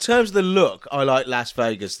Vegas. In terms of the look, I like Las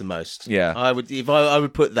Vegas the most. Yeah. I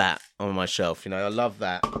would put that on my shelf. I love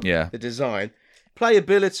that. Yeah. The design.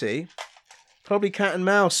 Playability, probably Cat and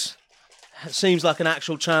Mouse. Seems like an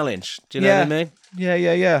actual challenge. Do you know what I mean?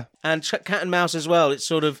 Yeah. And Cat and Mouse as well. It's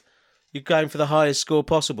sort of, you're going for the highest score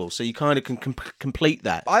possible, so you kind of can complete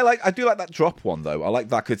that. I do like that Drop one, though. I like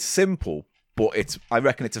that because it's simple, but I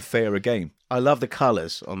reckon it's a fairer game. I love the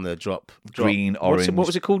colours on the drop. Green, orange. What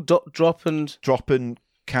was it called? Drop and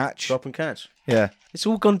Catch. Drop and Catch. Yeah. It's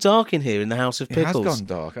all gone dark in here in the House of Pickles. It has gone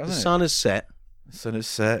dark, hasn't it? The sun has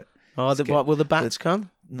set. Will the bats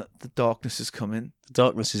come? The darkness is coming. The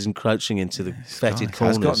darkness is encroaching into the fetid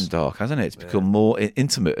corners. It has gotten dark, hasn't it? It's become more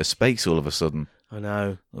intimate a space all of a sudden. I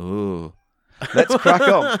know. Ooh. Let's crack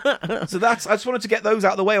on. So I just wanted to get those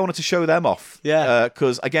out of the way. I wanted to show them off. Yeah.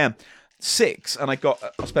 Because, again, 6, and I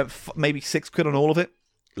spent maybe £6 on all of it.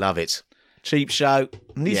 Love it. Cheap show.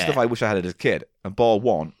 And these stuff I wish I had as a kid. And bar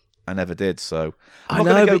one, I never did. So I'm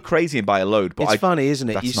not going to go crazy and buy a load. But it's funny, isn't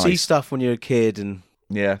it? You see stuff when you're a kid and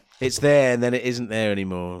it's there and then it isn't there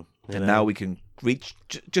anymore. And now we can reach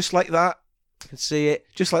just like that. You can see it.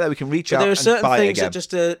 Just like that, we can reach out there are and certain buy things it again.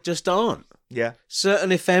 that just aren't. Yeah.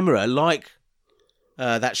 Certain ephemera, like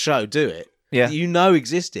that show, Do It, that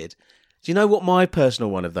existed. Do you know what my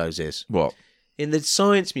personal one of those is? What? In the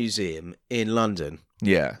Science Museum in London,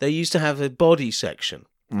 they used to have a body section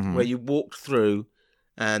where you walked through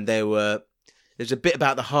and there's a bit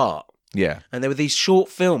about the heart. Yeah. And there were these short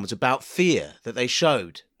films about fear that they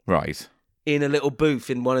showed. Right. In a little booth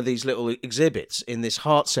in one of these little exhibits in this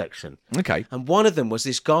heart section. Okay. And one of them was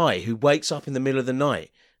this guy who wakes up in the middle of the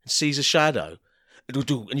night and sees a shadow.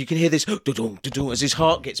 And you can hear this as his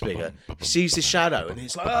heart gets bigger. He sees this shadow and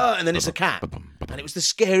it's like, and then it's a cat. And it was the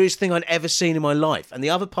scariest thing I'd ever seen in my life. And the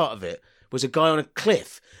other part of it was a guy on a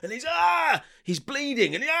cliff and he's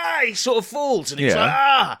bleeding and he sort of falls and he's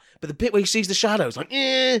like, But the bit where he sees the shadow, it's like,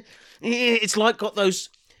 it's like got those,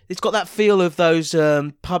 It's got that feel of those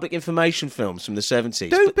public information films from the 70s.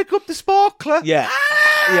 Don't pick up the sparkler. Yeah.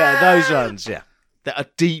 Yeah, those ones, yeah. That are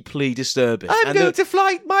deeply disturbing. I'm going to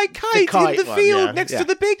fly my kite in the field next to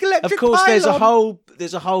the big electric pylon. Of course,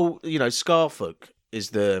 there's a whole, Scarfuck is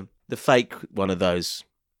the fake one of those.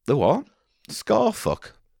 The what?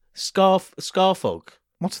 Scarfuck? Scarfog.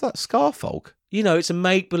 What's that? Scarfog? It's a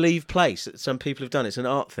make-believe place that some people have done. It's an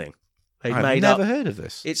art thing. I've never heard of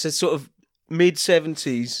this. It's a sort of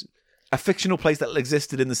mid-70s... A fictional place that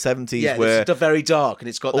existed in the 70s where... it's very dark and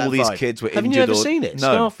it's got all that these vibe. kids were injured. Haven't you ever seen it?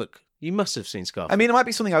 No. Scarfuck. You must have seen Scarfuck. I mean, it might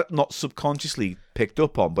be something I've not subconsciously picked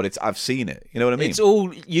up on, but I've seen it. You know what I mean? It's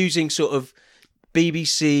all using sort of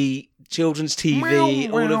BBC, children's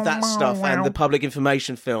TV, all of that stuff, and the public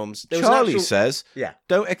information films. Charlie says, "Yeah,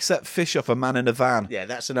 don't accept fish off a man in a van." Yeah,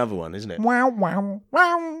 that's another one, isn't it? Wow, wow,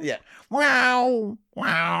 wow. Yeah. Wow,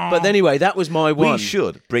 wow. But anyway, that was my one. We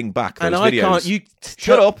should bring back those and videos. I can't. You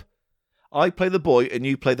shut up. I play the boy and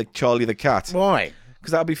you play the Charlie the cat. Why?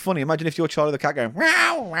 Because that would be funny. Imagine if you're Charlie the cat going,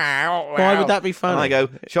 wow, wow, wow. Why would that be funny? And I go,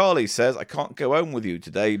 Charlie says, I can't go home with you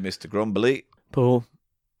today, Mr. Grumbly. Paul,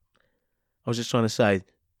 I was just trying to say,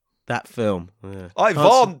 that film. Yeah. I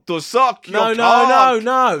want to suck your cock.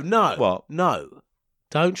 No. What? No.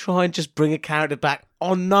 Don't try and just bring a character back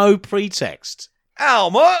on no pretext. How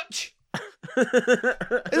much?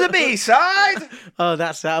 The B-side? Oh,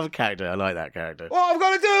 that's that other character. I like that character. What I've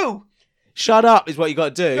got to do? Shut up is what you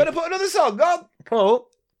got to do. Got to put another song on? Paul?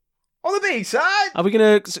 On the B-side? Are we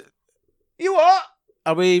going to... You what?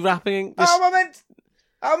 Are we rapping this? How am I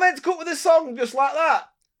meant to cut with a song just like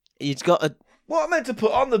that? You've got a... What am I meant to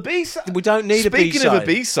put on the B-side? We don't need a B-side. Speaking of a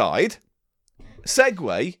B-side,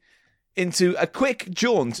 segue into a quick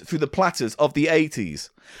jaunt through the platters of the 80s.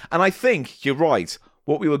 And I think you're right.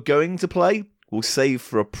 What we were going to play, we'll save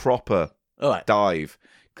for a proper dive,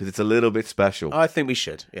 because it's a little bit special. I think we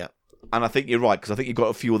should, yeah. And I think you're right, because I think you've got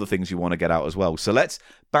a few other things you want to get out as well. So let's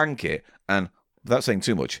bank it, and without saying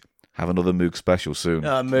too much, have another Moog special soon.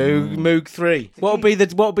 Moog 3. What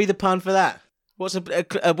will be the pun for that? What's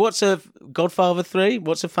a Godfather 3?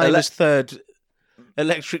 What's a famous third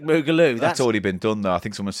Electric Boogaloo? That's already been done, though. I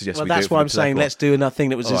think someone suggested we do it. That's why I'm saying let's do another thing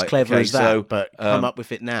that was as clever as that, but come up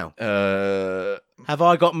with it now. Have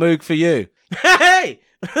I got Moog for you? Hey!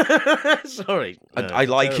 Sorry. I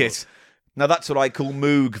like it. Now that's what I call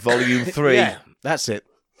Moog Volume 3. Yeah, that's it.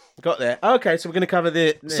 Got there. Okay, so we're going to cover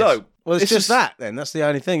this. So, well, it's just that then. That's the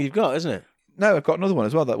only thing you've got, isn't it? No, I've got another one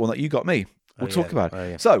as well. That one that you got me. We'll talk about it. Oh,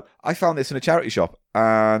 yeah. So I found this in a charity shop,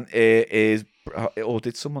 and it is. Or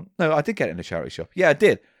did someone? No, I did get it in a charity shop. Yeah, I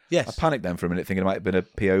did. Yes. I panicked then for a minute, thinking it might have been a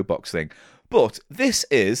PO box thing. But this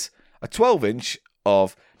is a 12-inch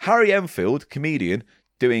of Harry Enfield, comedian,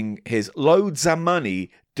 doing his Loads of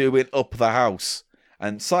Money, doing Up the House.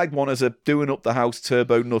 And side one is a Doing Up the House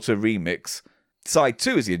Turbo Nutter remix. Side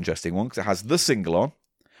two is the interesting one because it has the single on,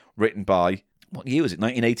 written by, what year was it?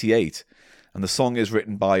 1988. And the song is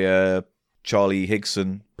written by Charlie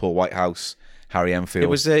Higson, Paul Whitehouse, Harry Enfield. It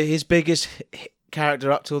was his biggest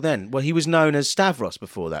character up till then. Well, he was known as Stavros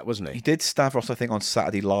before that, wasn't he? He did Stavros, I think, on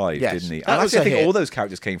Saturday Live, didn't he? I think all those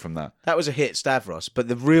characters came from that. That was a hit, Stavros. But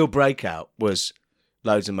the real breakout was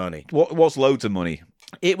Loads of Money. What was Loads of Money?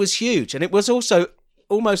 It was huge. And it was also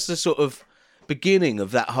almost the sort of beginning of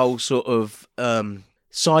that whole sort of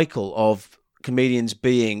cycle of comedians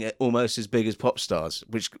being almost as big as pop stars,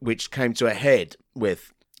 which came to a head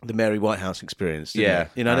with the Mary Whitehouse Experience. Yeah.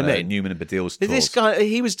 You know what I mean? Newman and Baddiel's tours. This guy,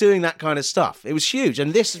 he was doing that kind of stuff. It was huge.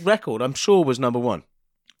 And this record, I'm sure, was number one.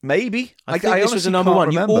 Maybe. I think this was a number one.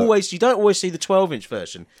 Remember. You don't always see the 12-inch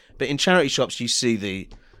version, but in charity shops you see the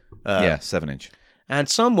 7-inch. And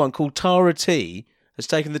someone called Tara T has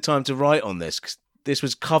taken the time to write on this. 'Cause this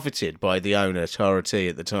was coveted by the owner, Tara T,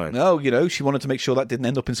 at the time. No, she wanted to make sure that didn't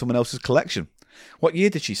end up in someone else's collection. What year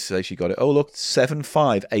did she say she got it? Oh, look,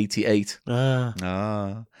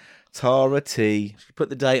 7/5/88. Tara T. She put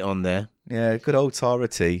the date on there. Yeah, good old Tara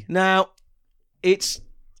T. Now, it's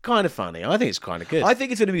kind of funny. I think it's kind of good. I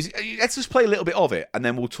think it's going to be... Let's just play a little bit of it, and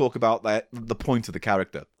then we'll talk about the point of the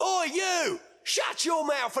character. Oi, you! Shut your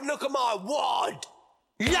mouth and look at my wad!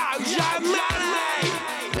 Loads of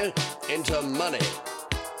money! Into money.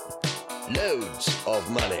 Loads of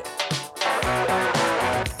money.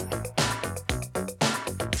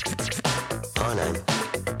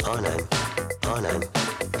 I know.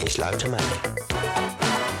 It's loads of money.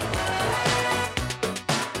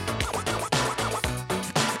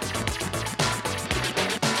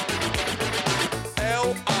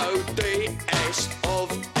 Loads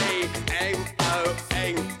of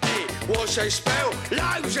M-O-N-E. What's they spell?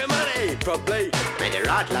 Loads of money, probably. Made a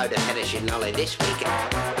right load of finishing knowledge this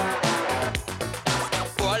weekend.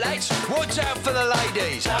 Well, lads, what's out for the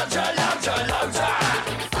ladies? Loader, loader, loader.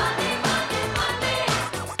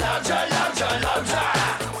 Loader, loader, loader.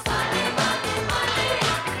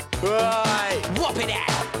 Right, whop it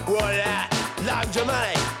out. What that? Loads of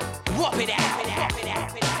money. Whop it out.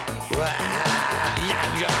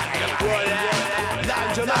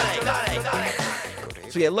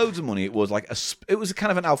 So yeah, Loads of Money. It was like it was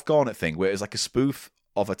kind of an Alf Garnett thing where it was like a spoof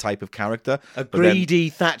of a type of character, a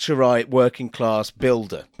greedy Thatcherite working class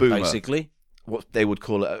builder, boomer, basically. What they would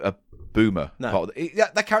call a boomer. No,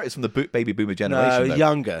 that character's from the baby boomer generation. No,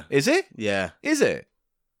 younger. Is it? Yeah. Is it?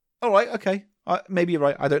 All right. Okay. Maybe you're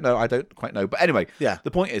right. I don't know. I don't quite know. But anyway, yeah.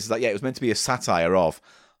 The point is that it was meant to be a satire of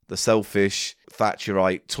the selfish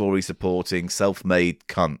Thatcherite, Tory supporting, self-made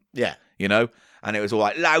cunt. Yeah. You know. And it was all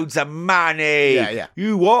like, loads of money. Yeah, yeah.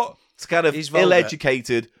 You what? It's kind of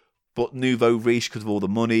ill-educated, but nouveau riche because of all the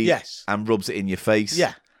money. Yes. And rubs it in your face.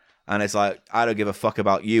 Yeah. And it's like, I don't give a fuck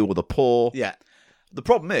about you or the poor. Yeah. The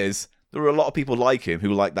problem is, there are a lot of people like him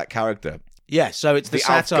who like that character. Yeah, so it's the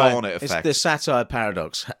satire. Alf Garnett effect. It's the satire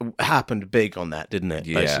paradox happened big on that, didn't it?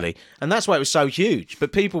 Yeah. Basically, and that's why it was so huge.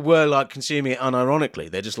 But people were like consuming it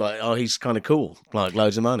unironically. They're just like, "Oh, he's kind of cool, like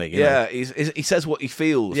loads of money." You know? He says what he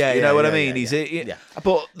feels. Yeah, you know what I yeah, mean. Yeah.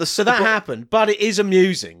 But so that happened. But it is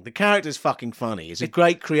amusing. The character's fucking funny. It's a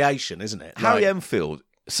great creation, isn't it? Harry Enfield,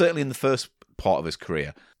 certainly in the first part of his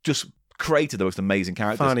career, just created the most amazing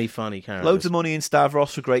characters. Funny characters. Loads of Money and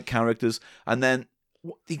Stavros were great characters, and then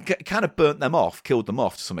he kind of burnt them off, killed them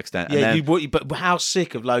off to some extent. Yeah, and then, but how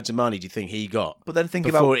sick of Loads of Money do you think he got? But then think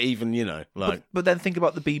before about it even, like. But then think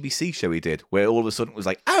about the BBC show he did, where all of a sudden it was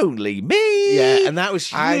like, only me. Yeah, and that was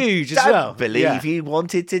huge as well. I don't believe he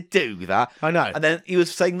wanted to do that. I know. And then he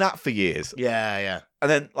was saying that for years. Yeah. And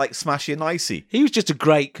then like Smashy and Icy. He was just a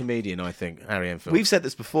great comedian, I think, Harry Enfield. We've said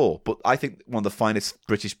this before, but I think one of the finest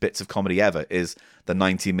British bits of comedy ever is the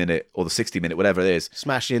 90-minute or the 60-minute, whatever it is.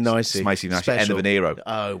 Smashy and Icy. Smashy and Icy, End of an Era.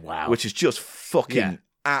 Oh, wow. Which is just fucking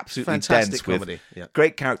absolutely fantastic dense comedy. with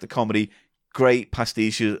great character comedy, great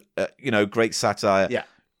pastiche, great satire. Yeah.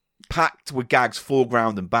 Packed with gags,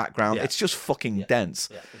 foreground and background. Yeah. It's just fucking dense.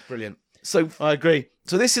 Yeah, it's brilliant. So I agree.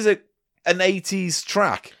 So this is an 80s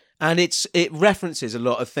track. And it references a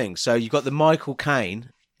lot of things. So you've got the Michael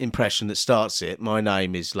Caine impression that starts it. My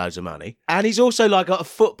name is Loads of Money. And he's also like got a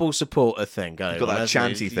football supporter thing going on. He's got that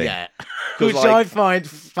chanty thing. Yeah. Which I find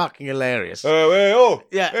fucking hilarious. Yeah.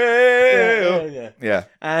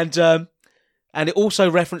 And it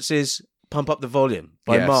also references Pump Up the Volume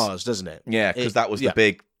by Mars, doesn't it? Yeah, because that was the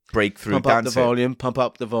big breakthrough Pump dance up the volume, pump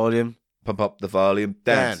up the volume. Pump up the volume,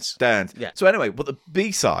 dance. Yeah. So anyway, but the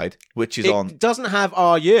B-side, which is it doesn't have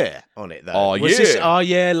Our Year on it, though. Our Was Year. this Our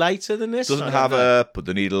Year later than this? Doesn't have Put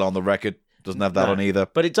the Needle on the Record. Doesn't have that on either.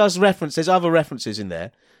 But it does reference, there's other references in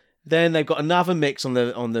there. Then they've got another mix on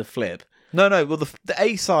the flip. No. Well, the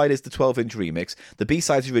A-side is the 12-inch remix. The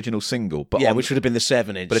B-side's the original single. But which would have been the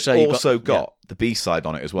 7-inch. But it's also got the B-side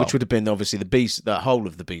on it as well. Which would have been, obviously, the whole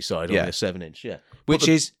of the B-side on the 7-inch, Which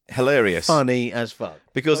is hilarious. Funny as fuck.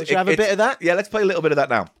 Because should you have a bit of that? Yeah, let's play a little bit of that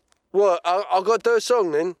now. What? I've got to do a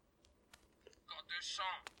song then? Got to do a song.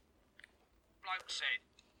 Bloke said.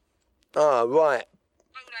 Oh, right. Do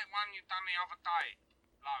that one you done the other day.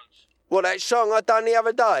 Loads. What, that song I done the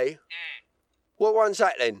other day? Yeah. What one's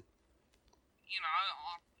that then? You know,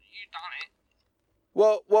 you done it.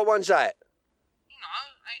 What one's that? You know,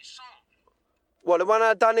 that song. What, the one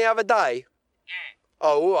I done the other day? Yeah.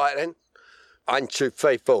 Oh, all right then. 1, 2,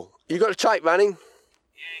 3, 4. You got the tape running? Yeah.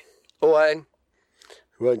 All right then.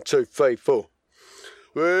 1, 2, 3, 4.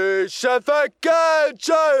 We suffocate.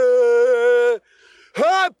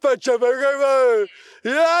 Shut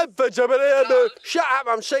up,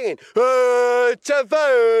 I'm singing. Hey,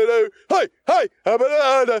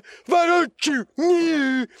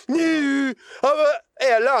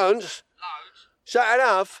 here, Lance. Loads. Is that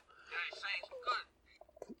enough? Yeah, sounds good.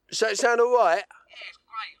 Does that sound all right? Yeah, it's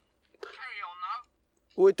great. Carry on,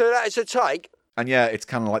 though. We'll do that as a take. And yeah, it's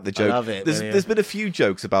kind of like the joke. I love it. There's been a few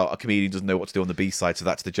jokes about a comedian doesn't know what to do on the B-side, so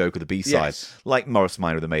that's the joke of the B-side. Yes. Like Morris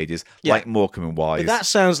Minor of the Majors, like Morecambe and Wise. But that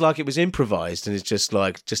sounds like it was improvised and it's just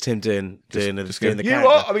him doing the you character.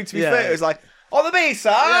 what? I mean, to be fair, it was like, on the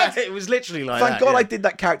B-side! Yeah, it was literally like Thank that. God I did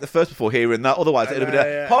that character first before hearing that. Otherwise, it would have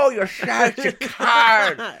been Paul, you're such a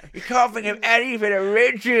card. You can't think of anything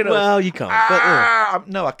original. Well, you can't.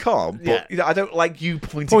 No, I can't. But I don't like you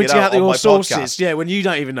pointing Pointing it out on your my sources. podcast. Yeah, when you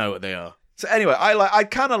don't even know what they are. So anyway, I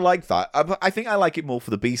kind of like that. I think I like it more for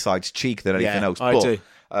the B-side's cheek than anything else. I do.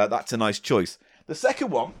 That's a nice choice. The second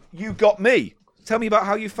one, You Got Me. Tell me about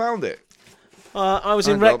how you found it. I was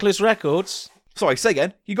in Reckless Records. Sorry, say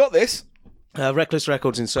again. You got this? Reckless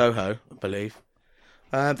Records in Soho, I believe.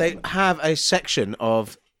 They have a section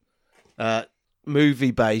of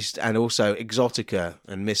movie-based and also exotica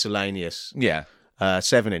and miscellaneous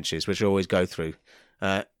 7 inches, which I always go through.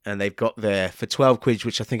 And they've got there for 12 quid,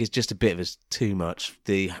 which I think is just a bit of too much.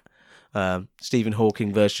 The Stephen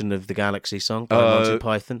Hawking version of the Galaxy song by Monty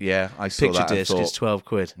Python. Yeah, I saw Picture that. disc is 12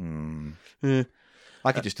 quid.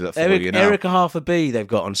 I could just do that for you now. Erica Half a Bee they've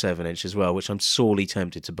got on 7 inch as well, which I'm sorely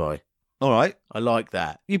tempted to buy. All right. I like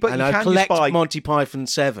that. I collect Monty Python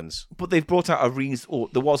 7s. But they've brought out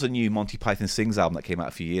there was a new Monty Python Sings album that came out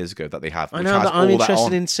a few years ago that they have. I know, but I'm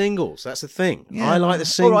interested in singles. That's the thing. Yeah. I like the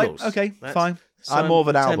singles. All right, okay, fine. So I'm more of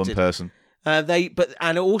an album person.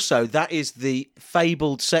 And also that is the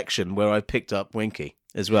fabled section where I picked up Winky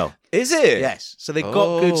as well. Is it? Yes. So they've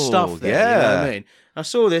got good stuff there. Yeah. You know what I mean? I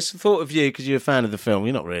saw this, thought of you because you're a fan of the film.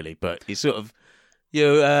 You're not really, but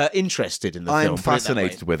you're interested in the film. I'm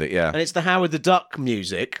fascinated with it, yeah. And it's the Howard the Duck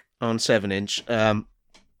music on 7 inch.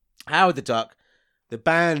 Howard the Duck, the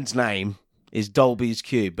band's name is Dolby's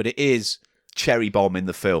Cube, but it is Cherry Bomb in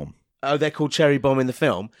the film. Oh, they're called Cherry Bomb in the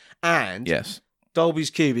film. And yes, Dolby's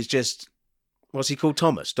Cube is just, what's he called?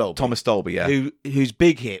 Thomas Dolby. Thomas Dolby, yeah. Whose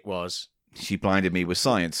big hit was She Blinded Me with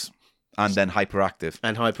Science. And then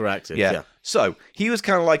Hyperactive. Yeah. So he was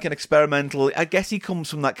kind of like an experimental. I guess he comes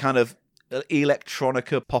from that kind of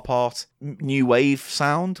electronica, pop art, new wave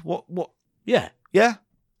sound. What? Yeah. Yeah.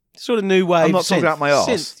 Sort of new wave. I'm not talking synth, out my arse.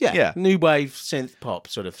 Synth, yeah. New wave synth pop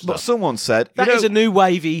sort of stuff. But someone said that is a new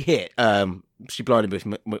wavy hit. She Blinded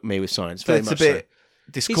Me with Science. Very much it's a bit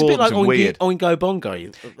discordant it's a bit like and weird. Oingo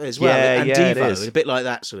Bongo as well. Yeah, and yeah, Devo. it is. A bit like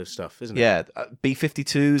that sort of stuff, isn't it? Yeah.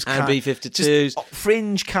 B-52s. And B-52s.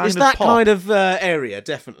 Fringe kind it's of that pop. kind of area,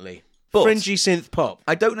 definitely. But fringy synth pop.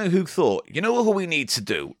 I don't know who thought, you know who we need to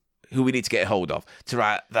do? Who we need to get a hold of? To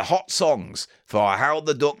write the hot songs for a Howard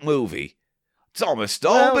the Duck movie? Thomas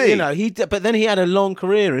Dolby. Well, but then he had a long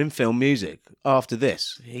career in film music after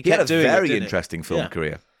this. He had a doing very interesting film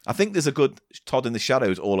career. I think there's a good Todd in the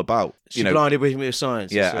Shadows all about. She Blinded Me with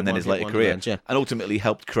Science. Yeah, and then his later career. And ultimately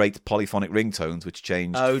helped create polyphonic ringtones, which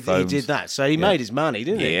changed phones. He did that. So he made his money,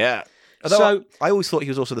 didn't he? Yeah. Although I always thought he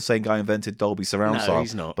was also the same guy who invented Dolby surround sound. No,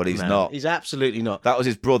 he's not. But he's not. He's absolutely not. That was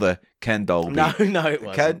his brother, Ken Dolby. No, it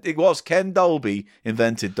wasn't. It was Ken Dolby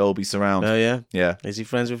invented Dolby surround. Oh, yeah? Yeah. Is he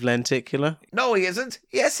friends with Lenticular? No, he isn't.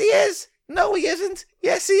 Yes, he is. No, he isn't.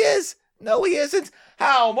 Yes, he is. No, he isn't.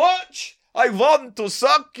 How much? I want to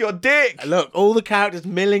suck your dick. Look, all the characters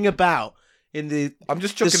milling about in the I'm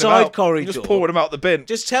just chucking the side them out. corridor. I'm just pouring them out the bin.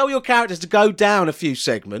 Just tell your characters to go down a few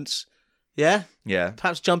segments. Yeah? Yeah.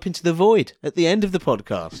 Perhaps jump into the void at the end of the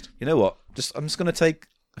podcast. You know what? I'm just going to take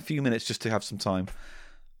a few minutes just to have some time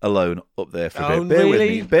alone up there for a bit. Bear with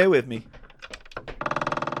me. Bear with me.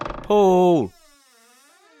 Paul.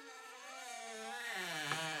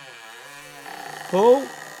 Paul?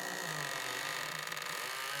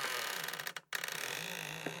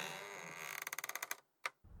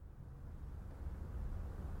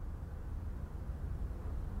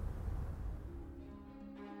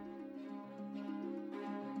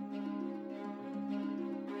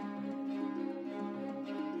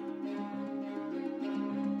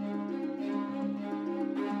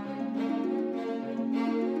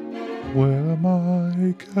 Where am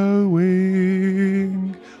I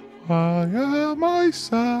going? Why am I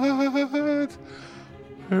sad?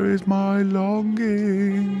 Where is my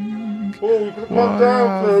longing? Why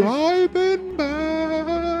have I been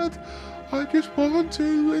bad? I just want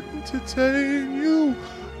to entertain you.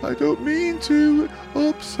 I don't mean to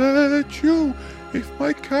upset you. If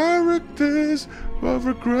my characters are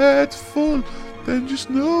regretful, then just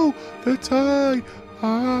know that I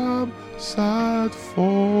am sad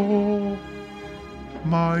for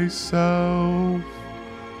myself.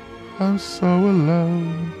 I'm so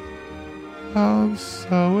alone. I'm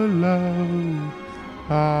so alone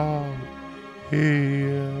out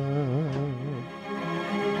here.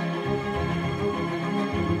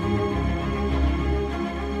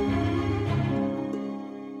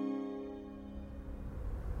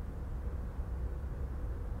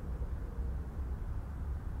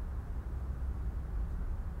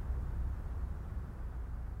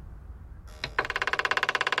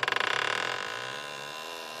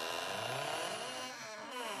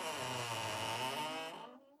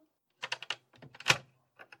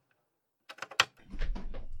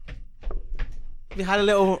 You had a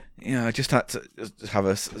little... Yeah, I just had to have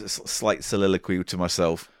a slight soliloquy to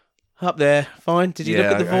myself. Up there, fine. Did you look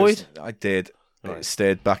at the void? I did. Right. It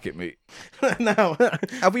stared back at me. No.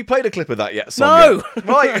 Have we played a clip of that yet, Sonia? No!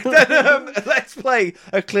 Right, then let's play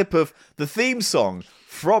a clip of the theme song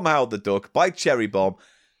from Howard the Duck by Cherry Bomb,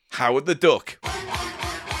 Howard the Duck.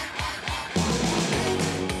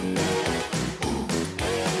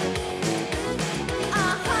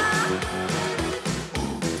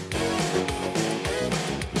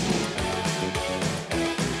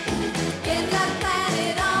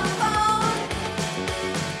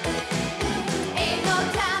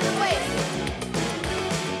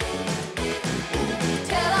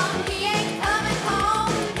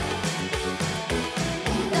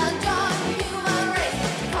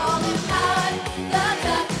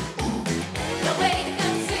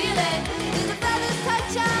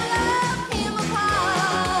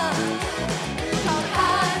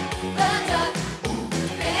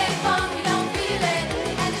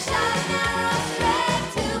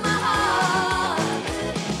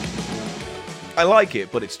 I like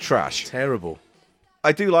it, but it's trash. Terrible.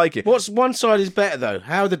 I do like it. What's one side is better though?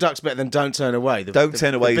 How are the Ducks better than Don't Turn Away? Don't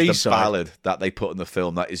Turn Away is the B-side. ballad that they put in the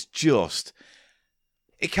film. That is just.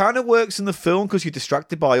 It kind of works in the film because you're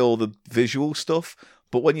distracted by all the visual stuff.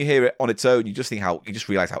 But when you hear it on its own, you just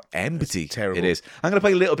realise how empty it is. I'm going to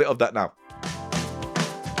play a little bit of that now. I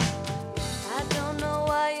don't know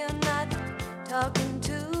why you're not talking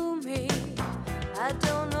to me. I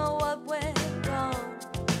don't know what went wrong.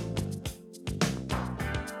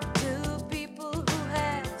 Two people who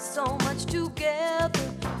have so much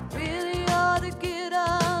together really ought to get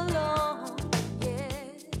along. Yeah,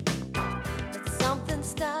 but something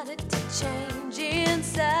started to change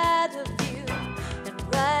inside of you, and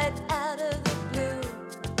right out of the blue,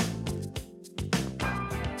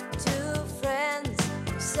 two friends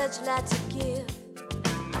with such lot to give.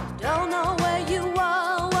 Don't know where you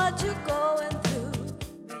are, what you're going through.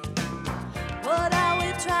 What are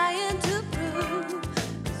we trying to prove?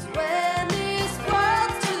 'Cause when this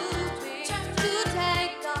world's too big to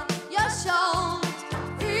take on your shoulders,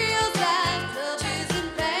 feels like love is in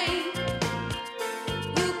vain.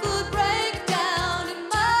 You could break down in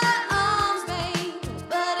my arms, babe,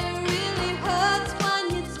 but it really hurts when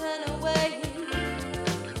you turn away.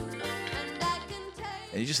 And I can take.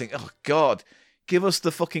 And you just think, oh, God, give us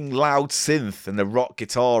the fucking loud synth and the rock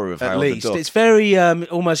guitar of At Howard least. the Duck. It's very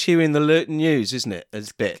almost Huey in the News, isn't it?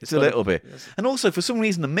 It's a little bit. And also, for some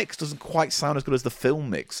reason, the mix doesn't quite sound as good as the film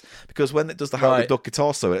mix. Because when it does the Howard the Duck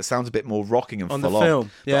guitar solo, it sounds a bit more rocking and On full the on.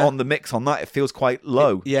 film, yeah. But on the mix on that, it feels quite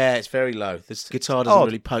low. It's very low. This guitar doesn't Odd.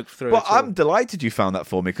 really poke through. But at all. I'm delighted you found that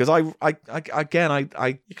for me because I You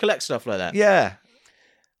collect stuff like that. Yeah.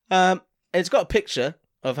 It's got a picture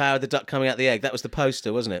of Howard the Duck coming out the egg. That was the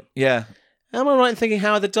poster, wasn't it? Yeah. Am I right in thinking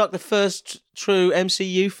Howard the Duck, the first true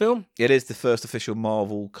MCU film? It is the first official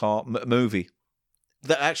Marvel movie.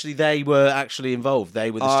 That actually they were actually involved.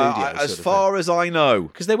 They were the studio. As far as I know.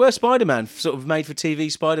 Because they were Spider-Man, sort of made for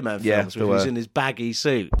TV Spider-Man films, Yeah, where they he was were. in his baggy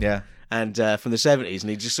suit. Yeah. And from the 70s, and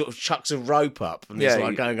he just sort of chucks a rope up, and he's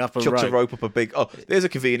like going up a chucks rope. a rope up a big. Oh, there's a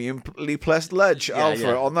conveniently placed ledge. I'll throw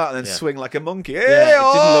it on that, and then Yeah. swing like a monkey. Yeah,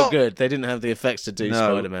 it didn't look good. They didn't have the effects to do No.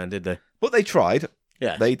 Spider-Man, did they? But they tried.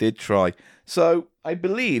 Yeah, they did try. So I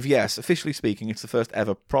believe, yes, officially speaking, it's the first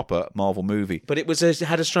ever proper Marvel movie. But it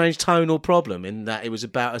had a strange tonal problem in that it was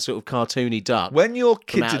about a sort of cartoony duck. When your from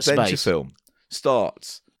kids' outer adventure space. film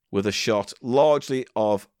starts with a shot largely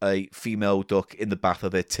of a female duck in the bath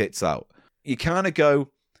of their tits out, you kind of go,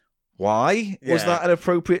 why was Yeah. that an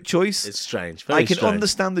appropriate choice? It's strange. I Very can strange.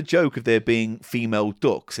 understand the joke of there being female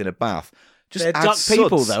ducks in a bath. Just They're add duck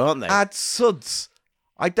people, suds. though, aren't they? Add suds.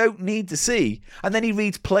 I don't need to see. And then he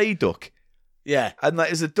reads Play Duck. Yeah. And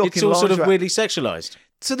that is a duck It's in all sort of lingerie. weirdly sexualised.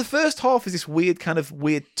 So the first half is this weird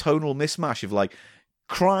tonal mismatch of like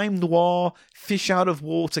crime noir, fish out of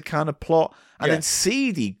water kind of plot, and Yeah. then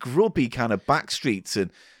seedy, grubby kind of backstreets.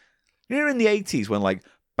 And you know, in the 80s when like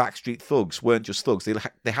backstreet thugs weren't just thugs,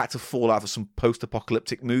 they had to fall out of some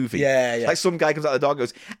post-apocalyptic movie. Yeah, yeah. Like some guy comes out of the door and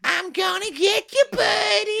goes, I'm gonna get you,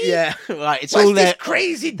 buddy. Yeah, right. It's What's all this there.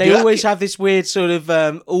 crazy They duck? always have this weird sort of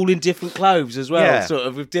all in different clothes as well, Yeah. sort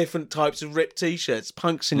of with different types of ripped t-shirts,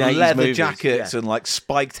 punks in 80s leather movies. jackets Yeah. and like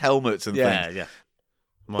spiked helmets and Yeah, things. yeah.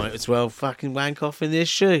 Might as well fucking wank off in this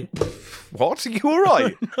shoe. What? Are you all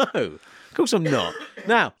right? No, of course I'm not.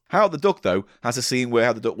 Now, Howard the Duck, though, has a scene where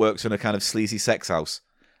Howard the Duck works in a kind of sleazy sex house.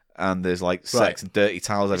 And there's like sex Right. and dirty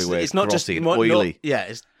towels everywhere. it's not just grotty and not- oily. yeah,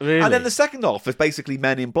 it's really. And then the second half is basically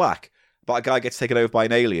Men in Black. But a guy gets taken over by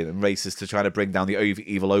an alien and races to try to bring down the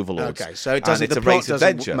evil overlords. Okay, so it And doesn't. it's The a plot race doesn't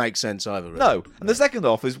adventure. make sense either. Really. No. And the second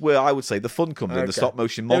half is where I would say the fun comes in, the Okay. stop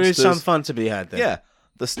motion There monsters. is some fun to be had there. Yeah.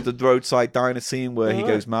 The roadside diner scene where he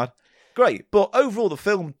Alright. goes mad. Great. But overall, the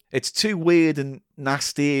film, it's too weird and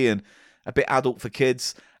nasty and a bit adult for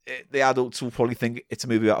kids. The adults will probably think it's a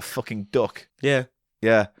movie about a fucking duck. Yeah.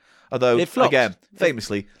 Yeah. Although, It flopped. again,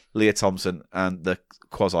 famously, Leah Thompson and the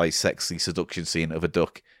quasi-sexy seduction scene of a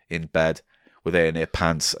duck in bed with her in her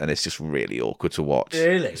pants, and it's just really awkward to watch.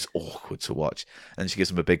 Really? It's awkward to watch. And she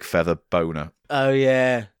gives him a big feather boner. Oh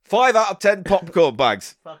yeah. 5 out of 10 popcorn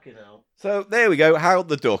bags. Fucking hell. So there we go, Howard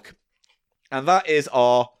the Duck. And that is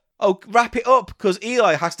our... Oh, wrap it up, because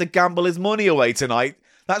Eli has to gamble his money away tonight.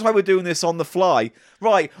 That's why we're doing this on the fly.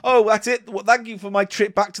 Right. Oh, that's it. Well, thank you for my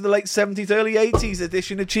trip back to the late 70s, early 80s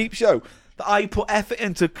edition of Cheap Show. that I put effort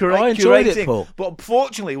into I enjoyed curating. it, Paul. But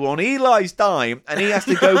unfortunately, we're on Eli's dime, and he has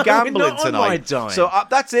to go gambling We're not on tonight. my dime. So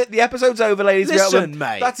that's it. The episode's over, ladies and Listen, gentlemen.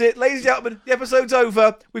 mate. That's it, ladies and gentlemen. The episode's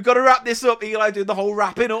over. We've got to wrap this up. Eli doing the whole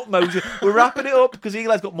wrapping up motion. We're wrapping it up because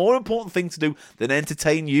Eli's got more important things to do than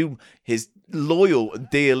entertain you, his loyal and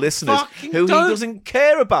dear listeners, Fucking who he don't. doesn't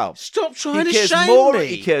care about. Stop trying to cares shame more, me.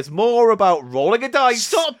 He cares more about rolling a dice.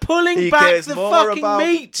 Stop pulling He back cares the more fucking about-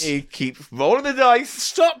 meat. He keeps rolling the dice.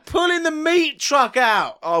 Stop pulling the meat truck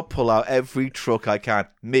out. I'll pull out every truck I can.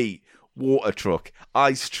 Meat, water truck,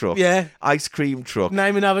 ice truck, Yeah. ice cream truck,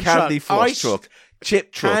 Name another candy truck. floss Ice- truck,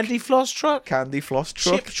 chip truck, Candy floss truck? candy floss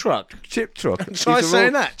truck, Chip truck. chip truck. Try These are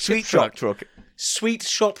saying all- that. Chip Sweet shop truck, Sweet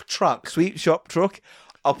shop truck. sweet shop truck.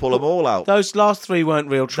 I'll pull them all out. Those last three weren't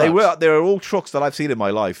real trucks. They are all trucks that I've seen in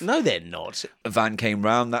my life. No, they're not. A van came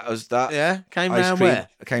round. That was that. Yeah, came Ice round cream where?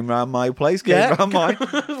 Came round my place. Came Yeah. round mine.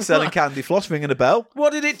 Selling candy floss, ringing a bell.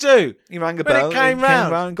 What did it do? He rang a When it bell. came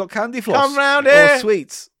and round? and got candy floss. Come round Or here.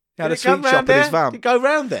 sweets. He had Did a it come sweet shop round in his there? van. Did it go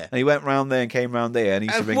round there? And he went round there and came round there and he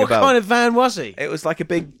used to And ring what a bell. kind of van was he? It was like a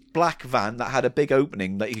big black van that had a big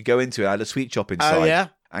opening that you could go into. It had a sweet shop inside. Oh, yeah?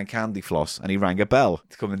 And candy floss. And he rang a bell.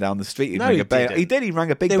 Coming down the street. He No, rang he a bell. didn't. He did. He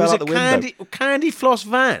rang a big There bell was out a the window. candy floss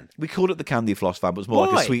van. We called it the candy floss van, but it was more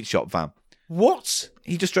like Why? a sweet shop van. What?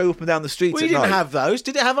 He just drove up and down the streets We at didn't night. have those.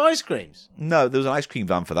 Did it have ice creams? No, there was an ice cream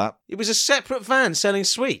van for that. It was a separate van selling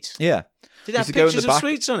sweets. Yeah. Did it have Used to go in the pictures of back.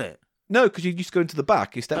 sweets on it? No, because you used to go into the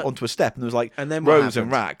back. You step onto a step and there was like And then what rows and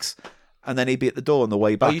happened? racks. And then he'd be at the door on the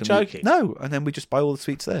way back. you and joking? No, and then we just buy all the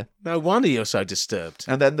sweets there. No wonder you're so disturbed.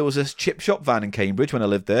 And then there was a chip shop van in Cambridge when I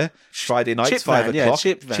lived there. Friday nights, Chip 5 van, yeah, o'clock.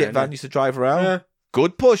 chip van, yeah. used to drive around. Yeah.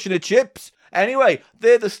 Good pushing of chips. Anyway,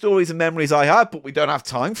 they're the stories and memories I have, but we don't have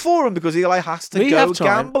time for them because Eli has to We go have time.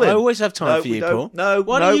 gambling. I always have time No, for we you, don't. Paul. No,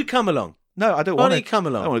 Why no. don't you come along? No, I don't Why want don't to. you come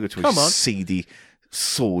along? I don't want to go to Come a on. seedy,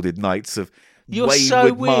 sordid nights of You're wayward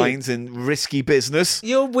so weird. minds and risky business.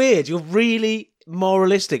 You're weird. You're really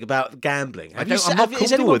moralistic about gambling. I'm not Has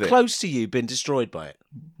comfortable anyone with it. close to you been destroyed by it?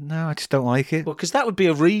 No, I just don't like it. Well, because that would be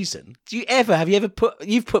a reason. Have you ever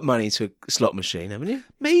put money into a slot machine, haven't you?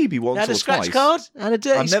 Maybe once Had or a scratch twice. card? And a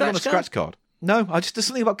dirty I've never done a scratch card? scratch card. No, there's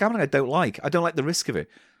something about gambling I don't like. I don't like the risk of it.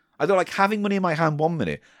 I don't like having money in my hand 1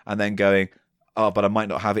 minute and then going, oh, but I might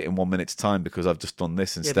not have it in 1 minute's time because I've just done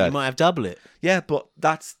this Yeah, instead. but you might have double it. Yeah, but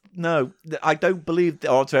I don't believe the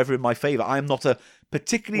odds are ever in my favour. I am not a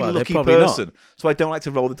particularly Well, they're lucky probably not. person, so I don't like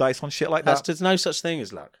to roll the dice on shit like that. There's no such thing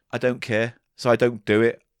as luck. I don't care, so I don't do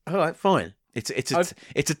it. All right, fine. It's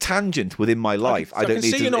a tangent within my life. I don't can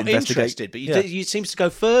need see to you're not investigate. interested, but Yeah. you seem to go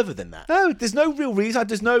further than that. No, there's no real reason.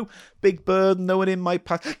 There's no big burden. No one in my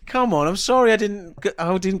past. Come on, I'm sorry I didn't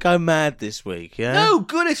go mad this week. Yeah. No,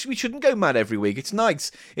 goodness, we shouldn't go mad every week. It's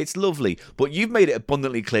nice, it's lovely, but you've made it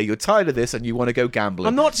abundantly clear you're tired of this and you want to go gambling.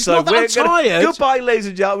 I'm not. It's not that I'm tired. Goodbye, ladies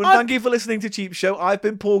and gentlemen. Thank you for listening to Cheap Show. I've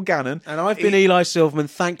been Paul Gannon, And I've been Eli Silverman.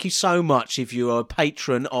 Thank you so much if you are a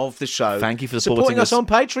patron of the show. Thank you for supporting us on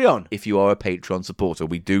Patreon. If you are a Patreon supporter,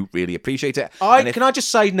 we do really appreciate it. And Can I just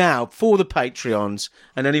say now, for the Patreons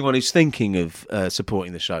and anyone who's thinking of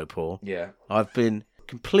supporting the show, Paul, Yeah. I've been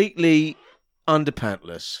completely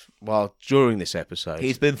underpantless during this episode.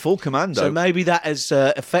 He's been full commando. So maybe that has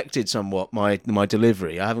affected somewhat my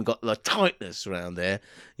delivery. I haven't got the tightness around there.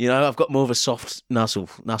 You know, I've got more of a soft nuzzle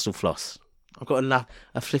floss. I've got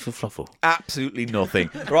a fliffle floffle. Absolutely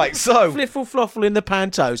nothing. Right, so Fliffle floffle in the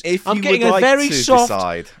pantos. if I'm you getting would a like very to soft.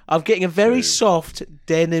 decide, I'm getting a very soft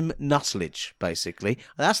denim nusslage, basically.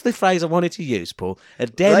 That's the phrase I wanted to use, Paul. A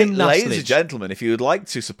denim ladies and nusslage. gentlemen, if you would like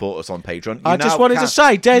to support us on Patreon, you I just now wanted can. to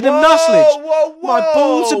say denim Whoa, nusslage. whoa, whoa, My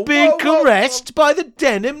balls are being whoa, caressed by the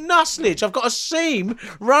denim nusslage. I've got a seam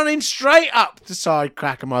running straight up the side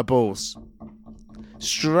crack of my balls.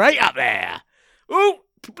 Straight up there. Ooh,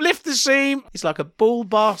 lift the seam. It's like a ball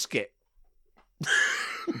basket.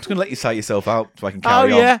 I'm just going to let you say yourself out so I can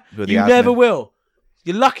carry Oh, yeah? on with the You admin. never will.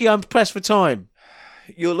 You're lucky I'm pressed for time.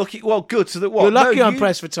 You're lucky. Well, good. So that what? You're lucky No, I'm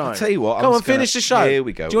pressed for time. I'll tell you what. Come I'm on, just gonna- finish the show. Here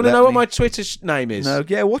we go. Do you want to Let know what me- my Twitter name is? No.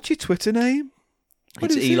 Yeah. What's your Twitter name?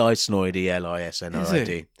 What It's is it? Eli Snoidy, Lisnoid.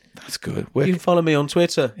 Is That's good. You can follow me on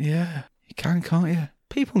Twitter. Yeah. You can, can't you?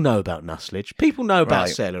 People know about nusslage. People know about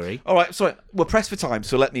Right. celery. All right, so we're pressed for time,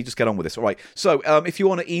 so let me just get on with this. All right, so if you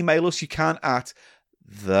want to email us, you can at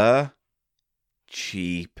the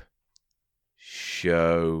cheap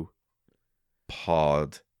show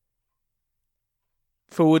pod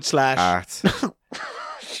 / at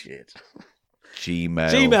shit.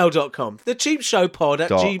 gmail.com. Gmail.com. The cheap show pod at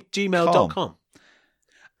gmail.com.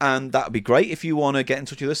 And that would be great if you want to get in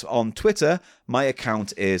touch with us on Twitter. My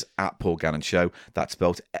account is at Paul Gannon Show. That's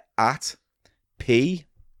spelled at PAUL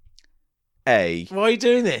A. Why are you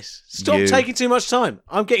doing this? Stop U. taking too much time.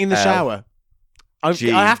 I'm getting in the L. shower. I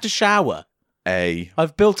have to shower. A.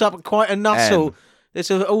 I've built up quite a nuzzle. N.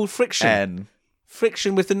 There's all friction. N.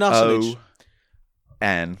 Friction with the nusselage. O.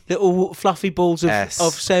 N. Little fluffy balls of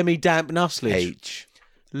semi-damp nusselage. H.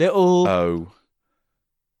 Little O.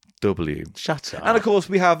 W. Shut up. And of course,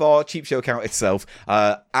 we have our Cheap Show account itself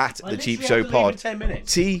at the Cheap Show Pod. 10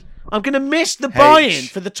 minutes. T. I'm going to miss the buy-in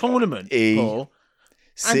for the tournament, E. Paul.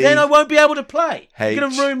 C. And then I won't be able to play. H. You're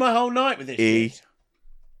going to ruin my whole night with this. E. shit.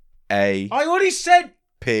 A. I already said.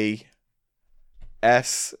 P.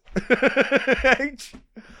 S. H.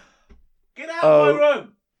 Get out of my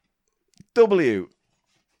room. W.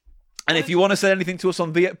 And if you want to send anything to us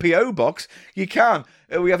on the P.O. Box, you can.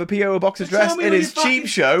 We have a P.O. Box address. It is Cheap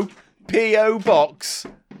Show, P.O. Box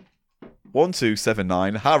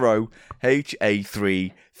 1279, Harrow,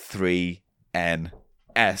 HA33NS.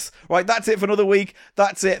 Right, that's it for another week.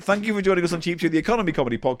 That's it. Thank you for joining us on Cheap Show, the Economy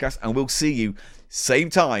Comedy Podcast, and we'll see you same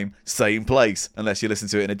time, same place, unless you listen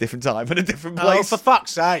to it in a different time and a different place. Oh, for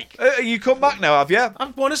fuck's sake. You come back now, have you? I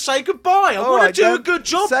want to say goodbye. I want to do a good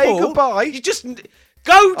job, Say Paul. goodbye. You just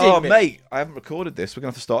goading me. Mate, I haven't recorded this. We're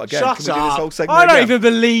going to have to start again. Shut Can we up. do this whole segment I don't again? even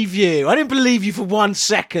believe you. I didn't believe you for 1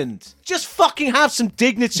 second. Just fucking have some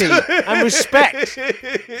dignity and respect.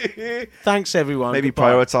 Thanks, everyone. Maybe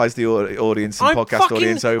Goodbye. prioritise the audience and podcast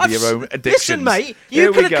audience over your own addictions. Listen, mate, Here you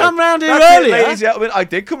we could have go. come round here That's it, earlier. ladies and gentlemen, I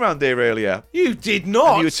did come round here earlier. You did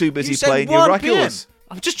not. And you were too busy You said playing 1 your Oculus. PM.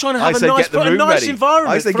 I'm just trying to I have said, a nice, get the room nice ready.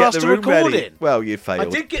 environment I said, for get us the to room record ready. in. Well, you failed. I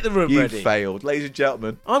did get the room you ready. failed. Ladies and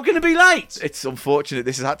gentlemen. I'm going to be late. It's unfortunate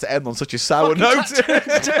this has had to end on such a sour Fucking note.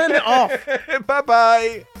 turn it off.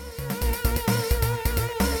 Bye-bye.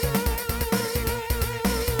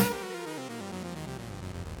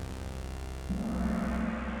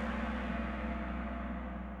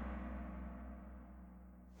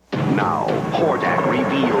 Now, Hordak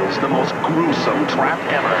reveals the most gruesome trap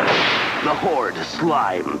ever. The Horde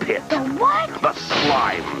Slime Pit. The what? The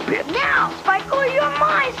Slime Pit. Now, Spikeler, you're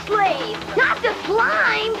my slave, not the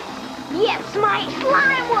slime. Yes, my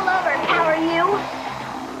slime will overpower you.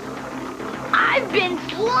 I've been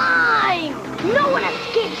slime. No one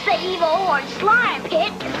escapes the evil Horde Slime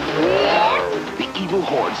Pit. Yes. The Evil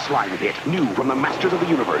Horde Slime Pit. New from the Masters of the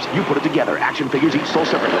Universe. You put it together. Action figures each sold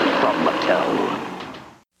separately from Mattel.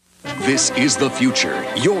 This is the future,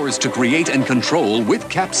 yours to create and control with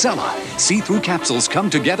Capsella. See-through capsules come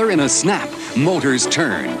together in a snap. Motors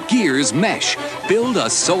turn, gears mesh. Build a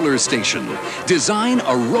solar station. Design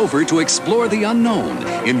a rover to explore the unknown.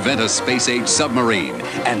 Invent a space-age submarine.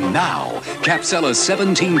 And now, Capsella's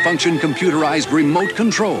 17-function computerized remote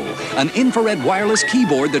control. An infrared wireless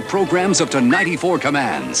keyboard that programs up to 94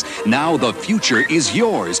 commands. Now the future is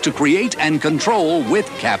yours to create and control with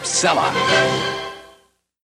Capsella.